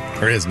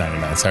 99. Or is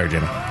 99. Sorry,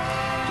 Jimmy.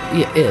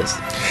 Yeah, is.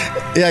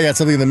 Yeah, I got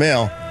something in the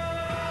mail.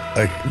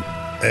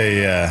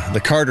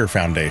 The Carter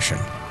Foundation.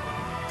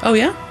 Oh,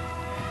 yeah?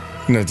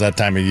 You know, it's that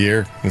time of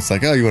year. It's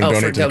like, oh, you want to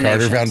donate to the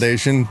Carter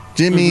Foundation?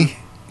 Jimmy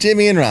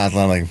and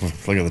Rosalind. Like,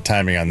 look at the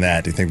timing on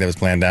that. Do you think that was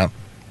planned out?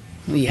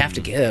 Well, you have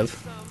to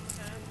give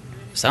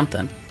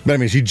something. But I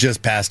mean, she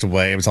just passed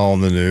away. It was all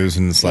in the news.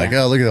 And it's like,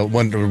 oh, look at that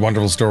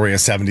wonderful story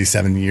of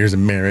 77 years of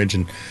marriage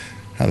and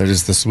how they're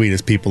just the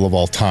sweetest people of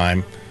all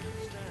time.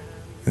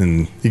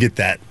 And you get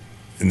that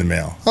in the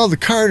mail. Oh, the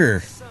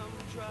Carter.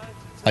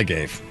 I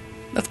gave.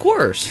 Of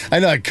course. I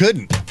know, I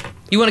couldn't.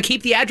 You want to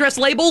keep the address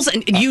labels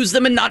and use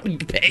them and not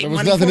pay There was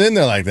money nothing for in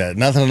there like that.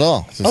 Nothing at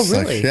all. Just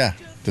really? Like, yeah.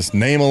 Just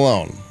name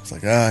alone. It's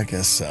like, I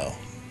guess so.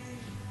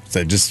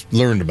 So I just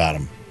learned about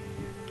him.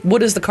 What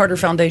does the Carter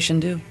Foundation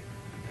do?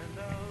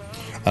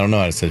 I don't know.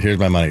 I said, here's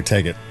my money.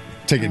 Take it.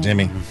 Take it,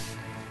 Jimmy.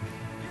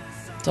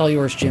 It's all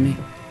yours, Jimmy.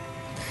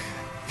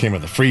 Came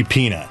with a free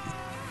peanut.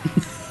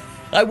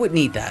 I wouldn't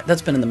eat that.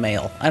 That's been in the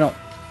mail. I don't.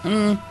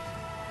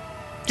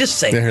 Just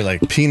say. They're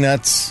like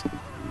peanuts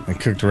and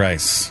cooked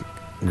rice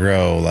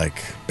grow like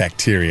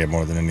bacteria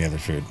more than any other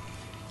food.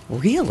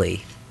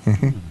 Really?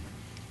 Mm-hmm.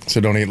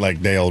 So don't eat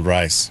like day old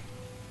rice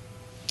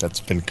that's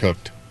been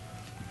cooked.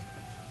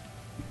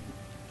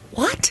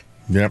 What?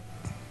 Yep.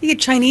 You get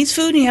Chinese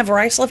food and you have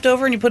rice left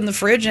over and you put it in the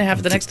fridge and have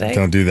it the next day?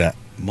 Don't do that.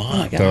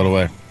 My God. Throw it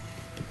away.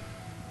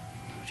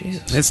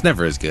 Jesus. It's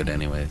never as good,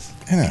 anyways.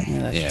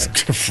 Yeah.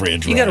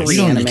 Fridge you got to rice.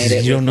 reanimate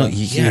it. You don't know.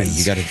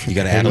 You got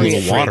to add a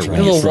little water. Put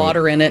a little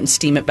water in it and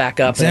steam it back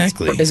up.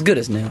 Exactly. And it's as good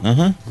as new.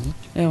 Uh-huh.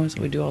 Yeah, that's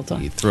what we do all the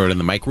time. You throw it in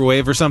the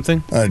microwave or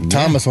something?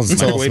 Thomas wants to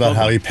tell us Microwave about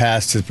how oven. he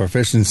passed his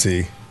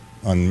proficiency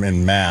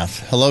in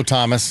math. Hello,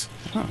 Thomas.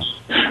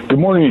 Good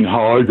morning.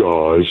 Hi,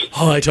 guys.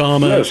 Hi,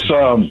 Thomas.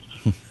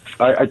 Yes,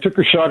 I took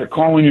a shot at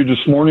calling you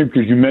this morning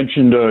because you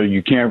mentioned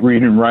you can't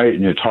read and write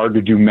and it's hard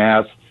to do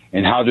math.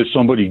 And how does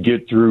somebody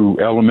get through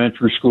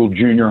elementary school,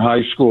 junior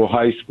high school,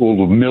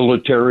 the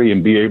military,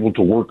 and be able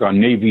to work on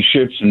Navy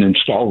ships and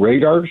install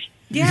radars?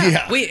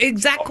 Yeah.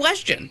 Exact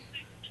question.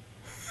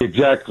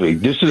 Exactly.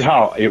 This is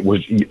how it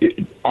was.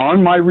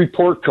 On my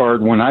report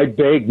card, when I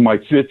begged my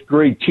 5th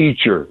grade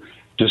teacher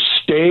to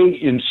stay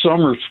in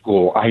summer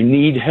school, I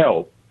need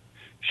help.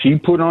 She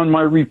put on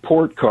my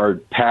report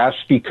card, pass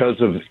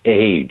because of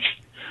age.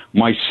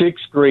 My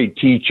 6th grade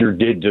teacher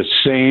did the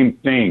same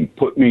thing,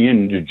 put me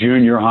into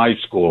junior high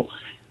school.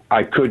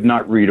 I could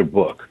not read a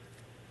book.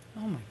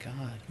 Oh, my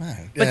God.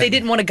 But they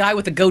didn't want a guy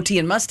with a goatee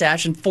and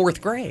mustache in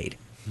 4th grade.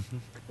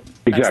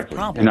 Exactly.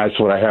 problem. And that's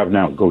what I have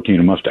now, goatee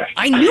and a mustache.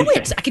 I knew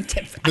it. I could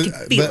feel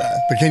it.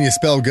 But can you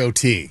spell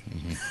goatee?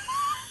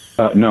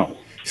 No.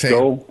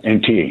 Go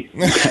and T.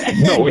 No.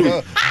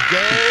 Go.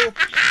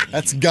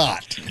 That's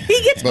got.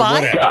 He gets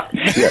by. Got.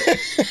 Yeah.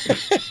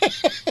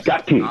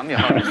 Got T.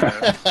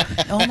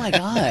 Oh, my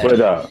God.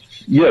 But,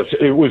 yes,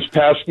 it was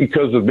passed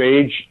because of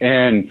age,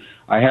 and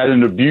I had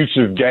an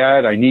abusive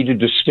dad. I needed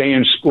to stay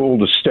in school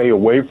to stay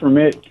away from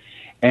it,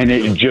 and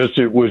it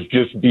was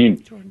just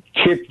being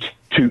kicked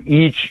to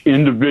each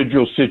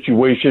individual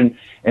situation,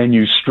 and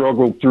you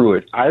struggled through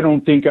it. I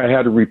don't think I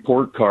had a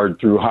report card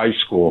through high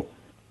school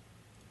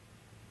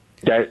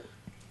that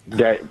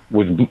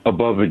was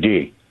above a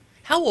D.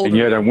 How old? And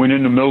yet I went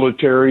in the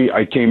military.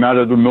 I came out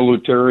of the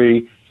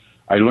military.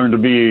 I learned to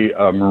be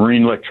a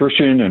marine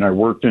electrician, and I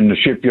worked in the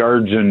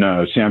shipyards in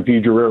the San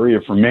Pedro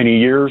area for many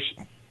years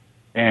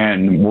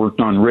and worked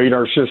on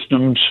radar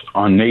systems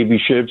on Navy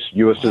ships,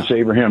 USS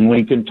Abraham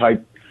Lincoln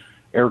type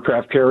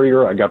aircraft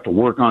carrier. I got to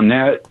work on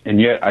that, and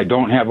yet I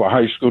don't have a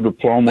high school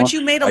diploma. But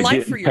you made a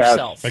life for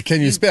yourself. But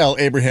can you spell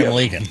Abraham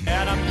Lincoln?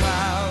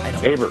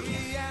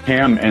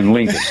 Abraham and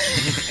Lincoln.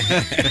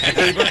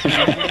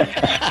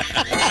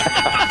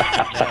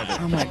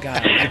 Oh my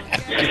God.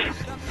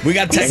 We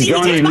got text. And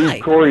Johnny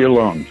leave Corey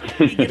alone.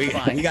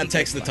 You got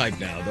text the type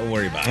now. Don't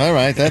worry about it. All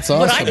right, that's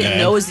awesome. What I didn't man.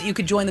 know is that you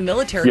could join the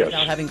military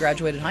without having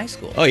graduated high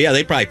school. Oh yeah,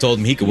 they probably told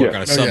him he could work Yeah.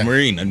 on a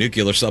submarine, a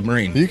nuclear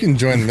submarine. You can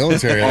join the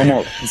military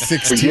Almost. at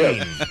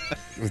 16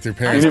 with your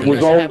parents. And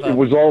it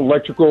was all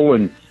electrical,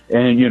 and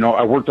you know,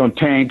 I worked on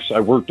tanks,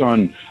 I worked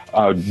on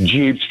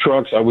Jeeps,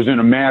 trucks. I was in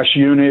a MASH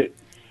unit.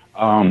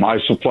 I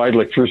supplied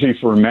electricity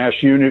for a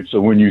MASH unit, so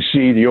when you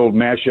see the old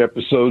MASH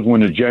episodes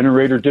when a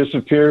generator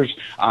disappears,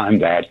 I'm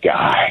that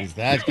guy. He's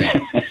that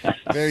guy.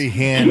 Very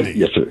handy.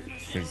 Yes, sir.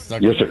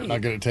 Yes, sir.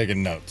 Not good at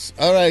taking notes.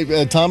 All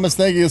right, Thomas,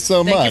 thank you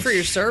so much. Thank you for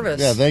your service.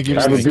 Yeah, thank you.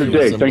 Have a good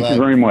day. Thank you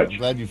very much. I'm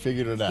glad you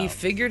figured it out. He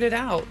figured it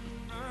out.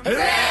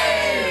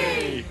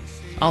 Hooray!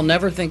 I'll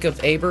never think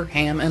of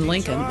Abraham and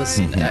Lincoln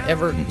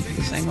ever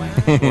the same way.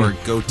 Or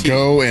goatee.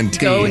 Go and T.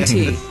 Go and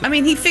T. I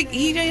mean, you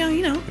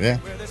know. Yeah,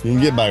 you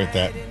can get by with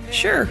that.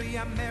 Sure.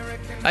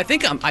 I'm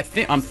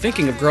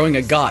thinking of growing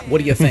a got. What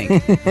do you think?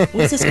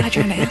 What's this guy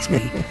trying to ask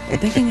me? I'm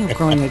thinking of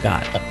growing a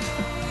got.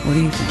 What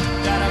do you think?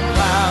 That I'm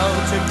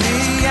proud to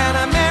be an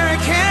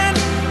American,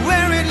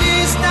 where at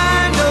least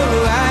I know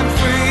I'm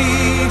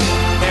free.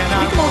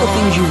 Think of all the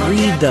things you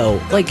read,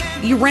 though. Like,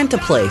 you rent a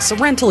place, a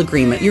rental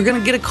agreement. You're going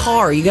to get a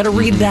car. You got to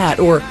read that.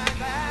 Or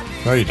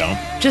no, you don't.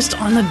 Just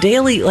on the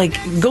daily, like,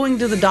 going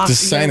to the doctor,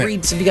 Just you got sign to it.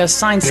 read stuff. You got to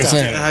sign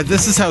stuff.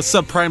 This is how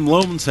subprime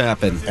loans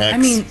happen. I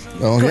mean,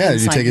 oh go yeah, ahead and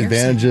you sign take here.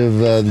 advantage of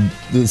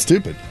the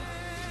stupid.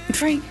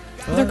 Frank,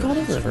 they're called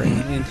delivery.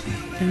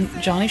 And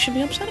Johnny should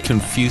be upset about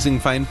Confusing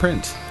fine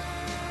print.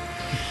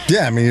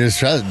 Yeah, I mean, you're just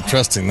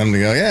trusting them to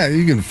go, yeah,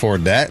 you can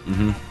afford that.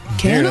 Can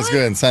Here, let's I? go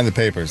ahead and sign the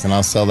papers, and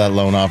I'll sell that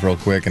loan off real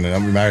quick, and it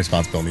won't be my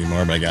responsibility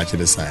anymore, but I got you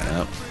to sign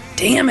it.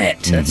 Damn it.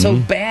 That's so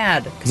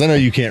bad. Because I know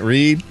you can't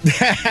read.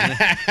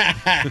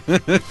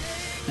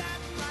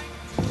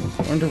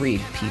 Learn to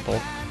read,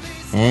 people.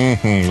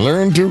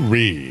 Learn to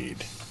read.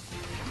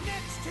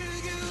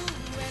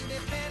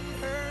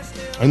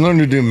 And learn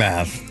to do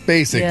math.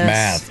 Basic Yes.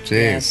 math. Jeez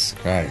Yes.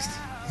 Christ.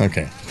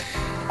 Okay.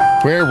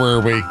 Where were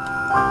we?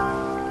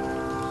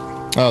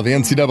 Oh, the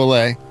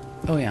NCAA.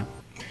 Oh, yeah.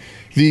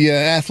 The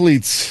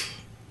athletes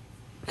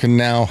can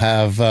now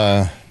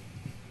have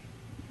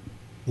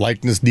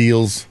likeness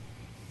deals.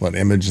 What,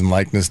 image and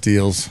likeness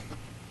deals?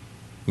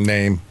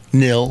 Name.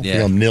 Nil. Yeah. You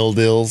know, nil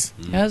deals.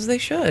 As they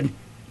should.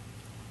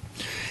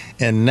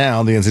 And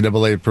now the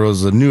NCAA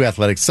proposes a new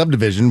athletic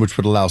subdivision which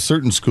would allow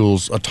certain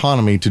schools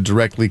autonomy to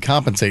directly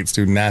compensate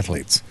student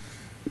athletes.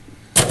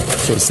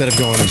 So instead of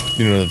going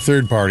to the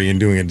third party and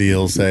doing a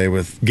deal, say,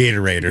 with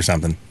Gatorade or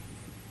something,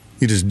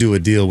 you just do a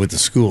deal with the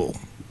school.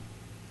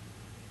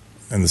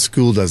 And the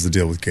school does the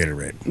deal with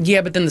Gatorade.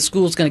 Yeah, but then the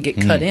school's going to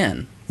get cut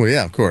in. Well,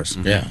 yeah, of course.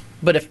 Yeah.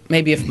 But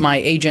if my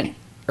agent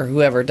or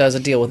whoever does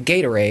a deal with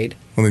Gatorade,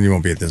 Well, then you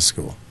won't be at this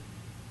school.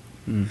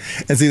 And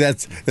see,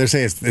 they're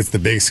saying it's the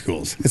big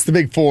schools. It's the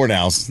Big Four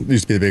now. It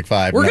used to be the Big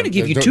Five. We're Now, gonna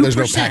give you There's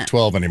no 2%.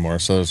 Pac-12 anymore,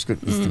 so it's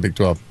the Big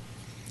 12.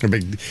 Or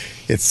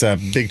it's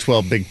Big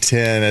 12, Big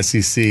 10,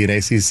 SEC, and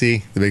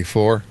ACC, the Big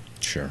Four.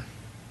 Sure.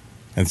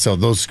 And so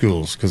those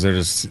schools, because they're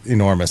just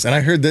enormous. And I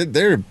heard that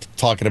they're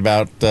talking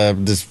about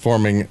just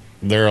forming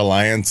their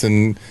alliance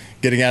and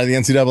getting out of the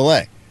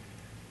NCAA.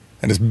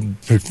 And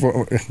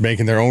just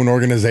making their own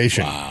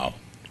organization. Wow.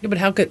 yeah, but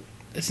how could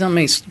it's not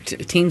many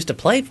teams to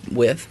play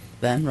with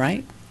then,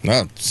 right?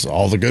 No, it's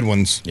all the good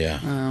ones. Yeah.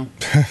 Oh,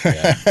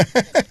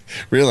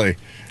 Really.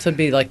 so it'd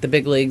be like the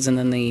big leagues and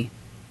then the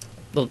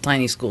little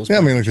tiny schools. Yeah,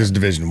 I mean, like there's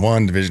Division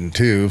I, Division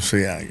II. So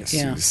yeah, I guess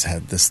Yeah. you just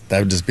had this. That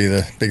would just be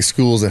the big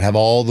schools that have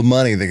all the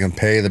money. They can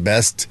pay the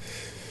best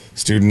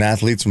student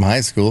athletes from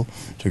high school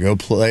to go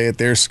play at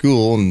their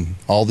school, and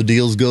all the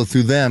deals go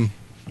through them.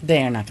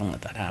 They're not going to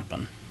let that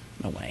happen.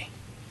 No way.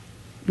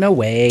 No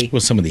way. Well,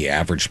 some of the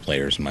average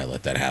players might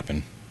let that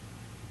happen.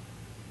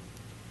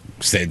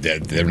 'Cause they're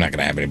not going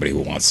to have anybody who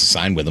wants to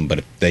sign with them, but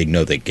if they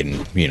know they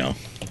can,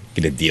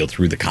 get a deal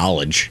through the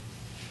college.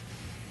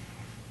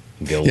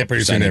 Yeah,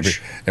 pretty soon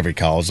every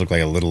college look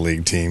like a little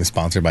league team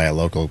sponsored by a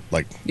local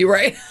You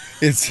right?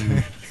 It's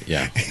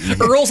yeah.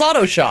 Earl's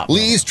Auto Shop.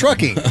 Lee's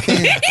Trucking.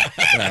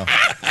 A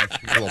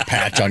little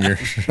patch on your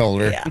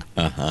shoulder.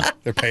 Yeah.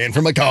 They're paying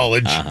for my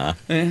college.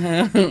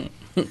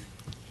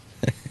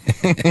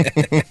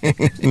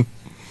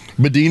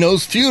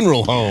 Bedino's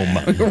Funeral Home.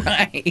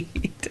 Right.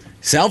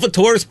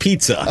 Salvatore's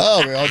Pizza.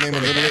 Oh, we all named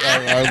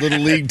our little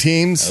league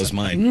teams. That was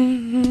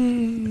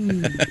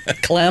mine.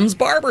 Clem's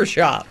Barber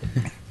Shop.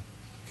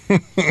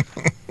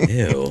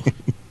 Ew.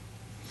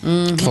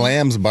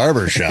 Clam's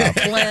Barber Shop.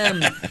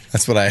 Clem.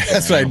 That's what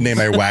I'd name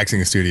my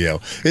waxing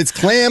studio. It's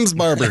Clam's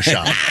Barber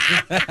Shop.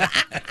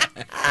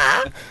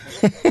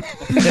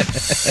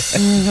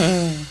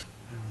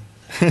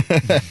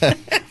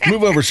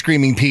 Move over,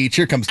 Screaming Peach.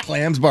 Here comes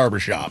Clam's Barber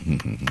Shop.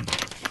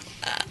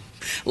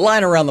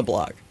 Line around the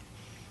block.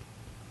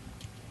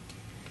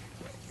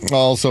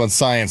 Also in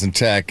science and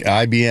tech,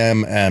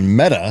 IBM and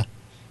Meta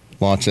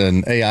launch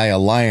an AI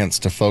alliance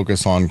to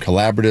focus on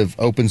collaborative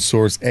open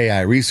source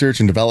AI research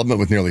and development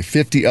with nearly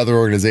 50 other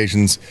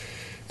organizations.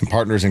 And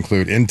partners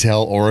include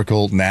Intel,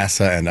 Oracle,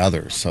 NASA, and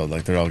others. So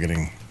like they're all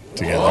getting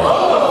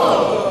together.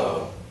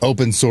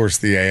 Open source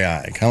the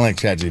AI, kind of like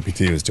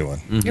ChatGPT was doing.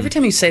 Mm-hmm. Every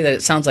time you say that,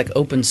 it sounds like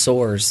open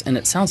source, and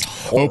it sounds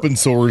horrible. Open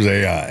source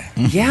AI.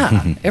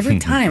 Yeah, every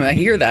time I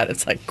hear that,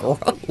 it's like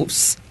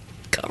gross.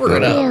 Cover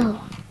it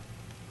up.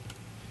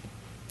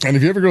 And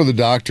if you ever go to the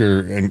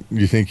doctor and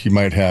you think you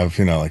might have,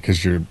 like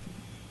because your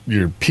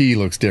pee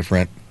looks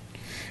different,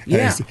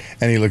 yeah,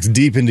 and he looks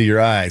deep into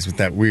your eyes with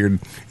that weird,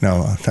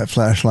 that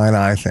flashlight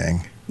eye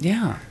thing.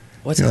 Yeah,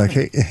 what's you're like,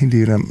 hey,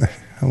 dude,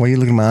 what are you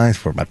looking at my eyes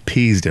for? My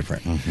pee's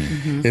different. Mm-hmm.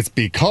 Mm-hmm. It's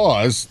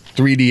because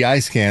 3D eye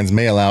scans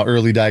may allow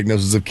early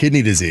diagnosis of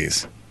kidney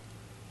disease.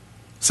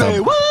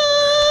 Say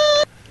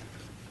what?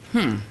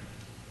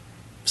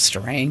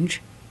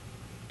 Strange.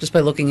 Just by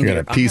looking into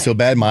your got to pee so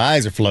bad my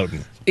eyes are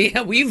floating.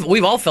 Yeah,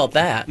 we've all felt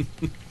that.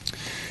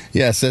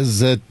 Yeah, it says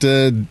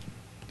that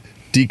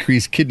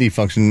decreased kidney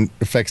function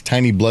affects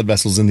tiny blood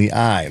vessels in the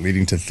eye,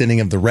 leading to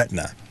thinning of the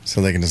retina. So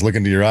they can just look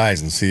into your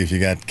eyes and see if you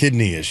got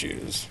kidney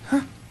issues.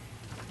 Huh.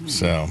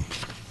 So,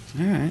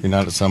 all right. You're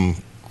not at some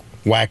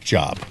whack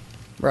job.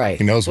 Right.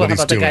 He knows what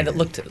he's doing. How about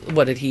the guy that looked,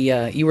 what did he,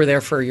 you were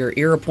there for your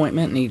ear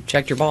appointment and he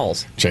checked your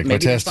balls. Checked my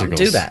testicles.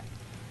 Do that.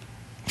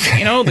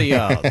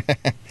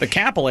 The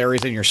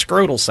capillaries in your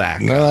scrotal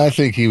sac. No, I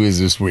think he was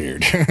just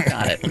weird.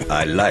 Got it.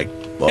 I like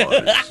balls.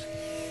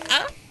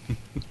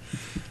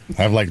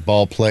 I've liked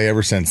ball play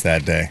ever since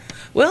that day.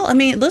 Well, I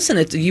mean,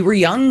 listen, you were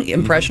young,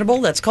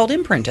 impressionable. That's called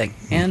imprinting.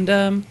 And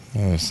I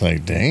was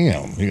like,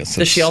 damn. You got such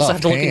does she also soft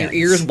have to look in your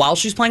ears while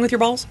she's playing with your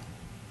balls?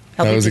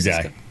 How that big was a does this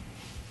guy. go?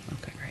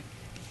 Okay,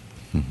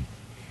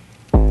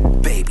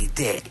 great. Baby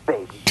daddy.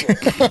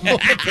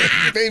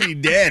 Baby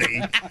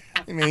daddy.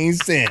 It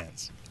makes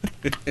sense.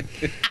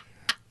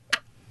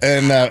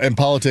 And in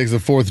politics, the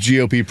fourth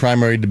GOP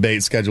primary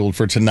debate scheduled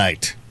for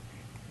tonight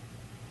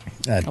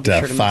at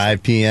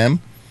 5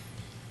 p.m.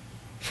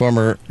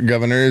 Former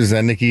governors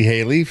Nikki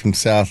Haley from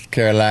South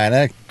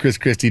Carolina, Chris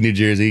Christie, New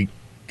Jersey,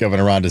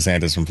 Governor Ron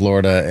DeSantis from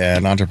Florida,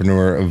 and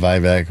entrepreneur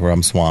Vivek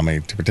Ramaswamy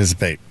to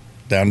participate.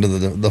 Down to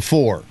the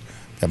four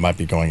that might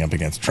be going up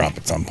against Trump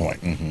at some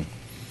point. Mm-hmm.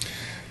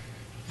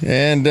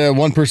 And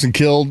one person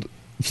killed.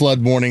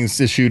 Flood warnings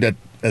issued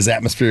as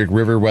atmospheric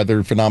river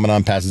weather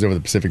phenomenon passes over the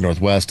Pacific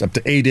Northwest. Up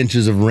to 8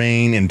 inches of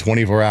rain in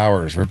 24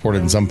 hours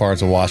reported in some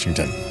parts of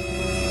Washington.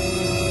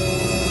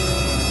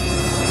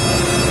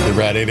 You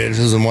ever had 8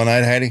 inches in one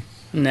night, Heidi?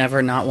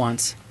 Never, not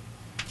once.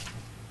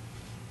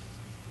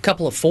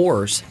 Couple of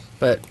 4s,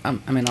 but I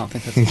don't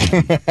think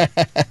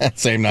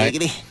that's same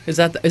night.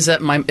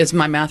 Is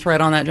my math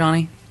right on that,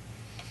 Johnny?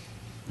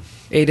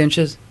 8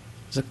 inches.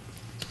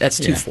 That's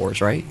 2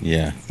 4s, right?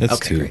 Yeah, that's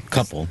okay, two. Great.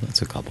 Couple.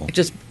 That's a couple.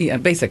 Just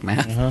basic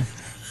math. Uh-huh.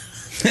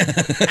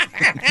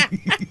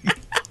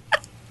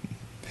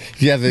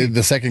 Yeah,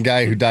 the second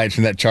guy who died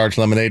from that charged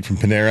lemonade from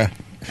Panera,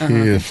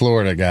 he, a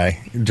Florida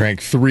guy,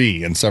 drank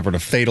 3 and suffered a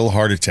fatal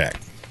heart attack.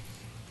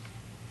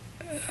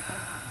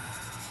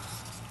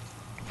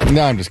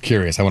 Now I'm just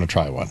curious. I want to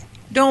try one.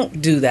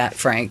 Don't do that,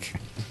 Frank.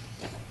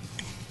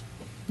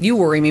 You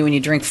worry me when you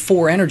drink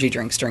 4 energy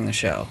drinks during the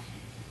show.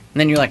 And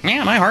then you're like,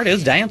 man, my heart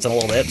is dancing a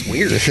little bit. It's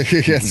weird.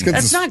 Yeah,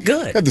 that's not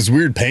good. Got this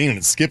weird pain and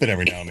it's skipping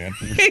every now and then.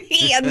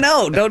 Yeah,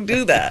 no, don't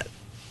do that.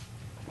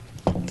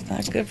 It's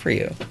not good for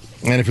you.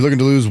 And if you're looking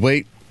to lose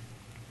weight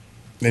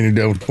and you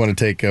don't want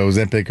to take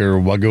Ozempic or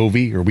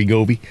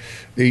Wegovy,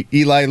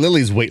 Eli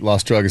Lilly's weight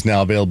loss drug is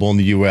now available in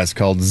the U.S.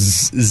 called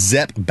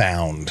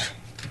Zepbound.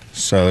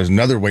 So there's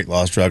another weight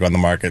loss drug on the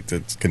market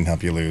that can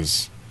help you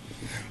lose.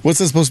 What's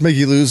this supposed to make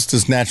you lose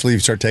just naturally if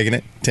you start taking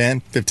it?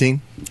 10,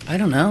 15? I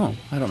don't know.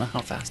 I don't know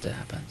how fast it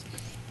happens.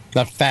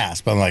 Not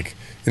fast, but like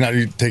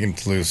you're taking it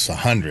to lose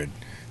 100.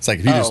 It's like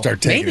if you just start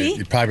taking it,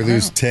 you'd probably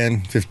lose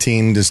 10,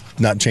 15, just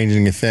not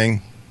changing a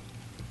thing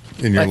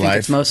in your life. I think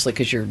it's mostly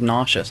because you're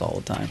nauseous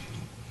all the time.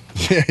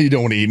 Yeah, you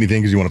don't want to eat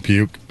anything because you want to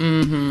puke.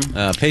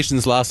 Mm-hmm.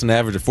 Patients lost an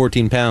average of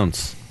 14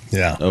 pounds.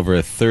 Yeah. Over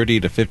a 30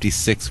 to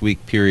 56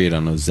 week period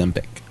on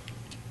Ozempic.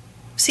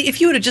 See,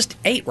 if you would have just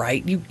ate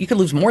right, you could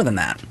lose more than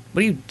that.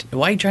 Why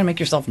are you trying to make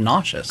yourself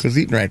nauseous? Because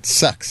eating right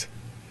sucks.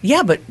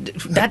 Yeah, but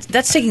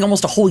that's taking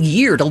almost a whole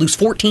year to lose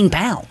 14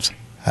 pounds.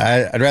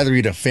 I'd rather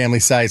eat a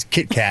family-sized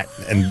Kit Kat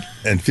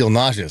and feel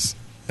nauseous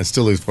and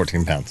still lose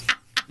 14 pounds.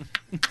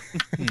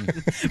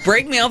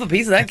 Break me off a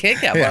piece of that Kit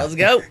Kat, bro. Let's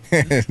go.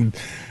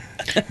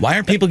 Why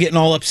aren't people getting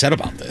all upset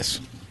about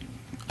this?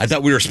 I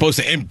thought we were supposed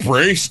to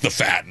embrace the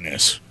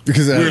fatness.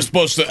 Because we were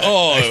supposed to.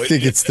 I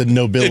think it's the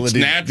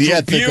nobility, it's the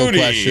ethical beauty.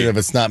 question of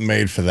it's not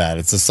made for that.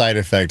 It's a side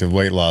effect of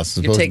weight loss.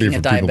 It's supposed to be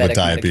for people with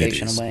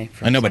diabetes.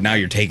 I know, but now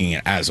you're taking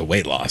it as a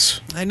weight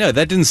loss. I know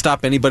that didn't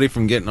stop anybody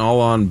from getting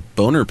all on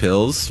boner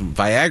pills.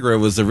 Viagra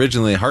was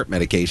originally a heart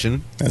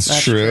medication.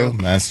 That's true.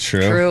 That's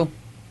true.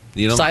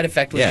 Side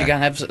effect was you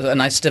gotta have a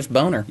nice stiff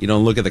boner. You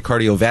don't look at the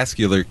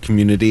cardiovascular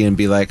community and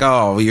be like,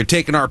 "Oh, you're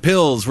taking our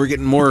pills. We're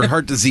getting more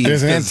heart disease."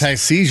 There's an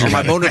anti-seizure.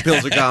 My boner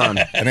pills are gone.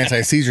 An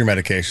anti-seizure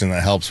medication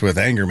that helps with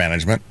anger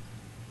management.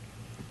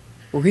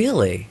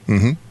 Really?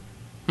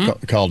 Mm-hmm.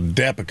 Called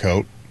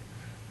Depakote.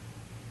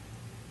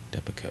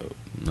 Depakote.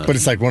 But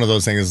it's like one of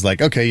those things.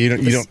 Like, okay, you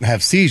don't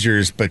have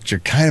seizures, but you're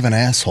kind of an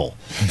asshole.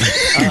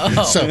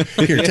 So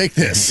here, take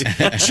this.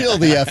 Chill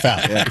the f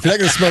out. If you're not going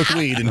to smoke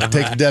weed, and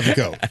take the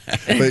Depakote.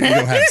 But you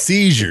don't have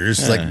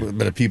seizures. But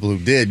the people who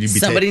did,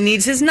 somebody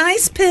needs his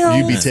nice pill.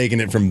 You'd be taking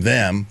it from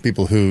them.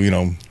 People who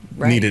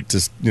need it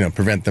to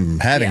prevent them from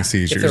having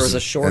seizures. If there was a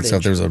shortage. And so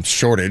if there's a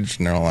shortage,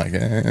 and they're all like,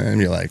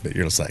 and but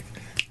you're just like,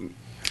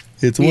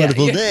 it's a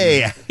wonderful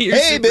day.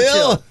 Hey, Bill.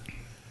 Chill.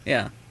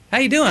 Yeah. How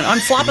you doing? I'm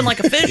flopping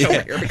like a fish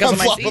over here because of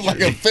my seizures. I'm flopping like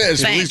a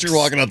fish. Thanks. At least you're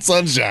walking on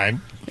sunshine.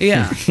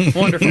 Yeah,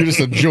 wonderful. You're just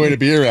a joy to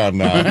be around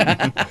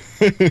now.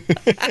 Is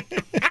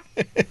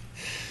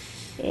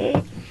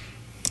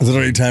it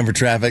already time for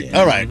traffic? Yeah.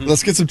 All right,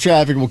 let's get some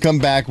traffic. We'll come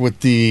back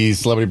with the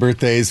celebrity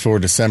birthdays for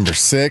December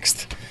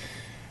 6th.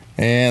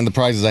 And the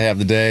prizes I have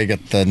today,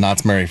 got the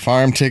Knott's Merry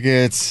Farm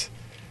tickets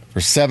for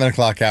 7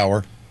 o'clock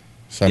hour.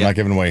 So I'm not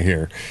giving away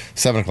here.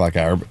 7 o'clock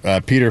hour.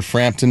 Peter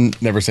Frampton,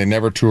 Never Say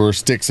Never Tour,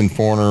 Styx and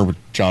Foreigner with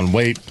John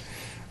Waite,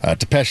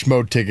 Depeche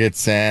Mode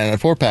tickets,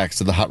 and 4-packs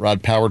to the Hot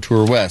Rod Power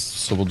Tour West.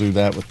 So we'll do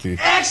that with the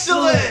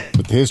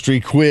with the history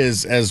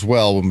quiz as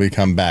well when we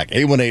come back.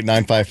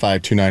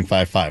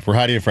 818-955-2955. We're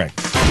Heidi and Frank.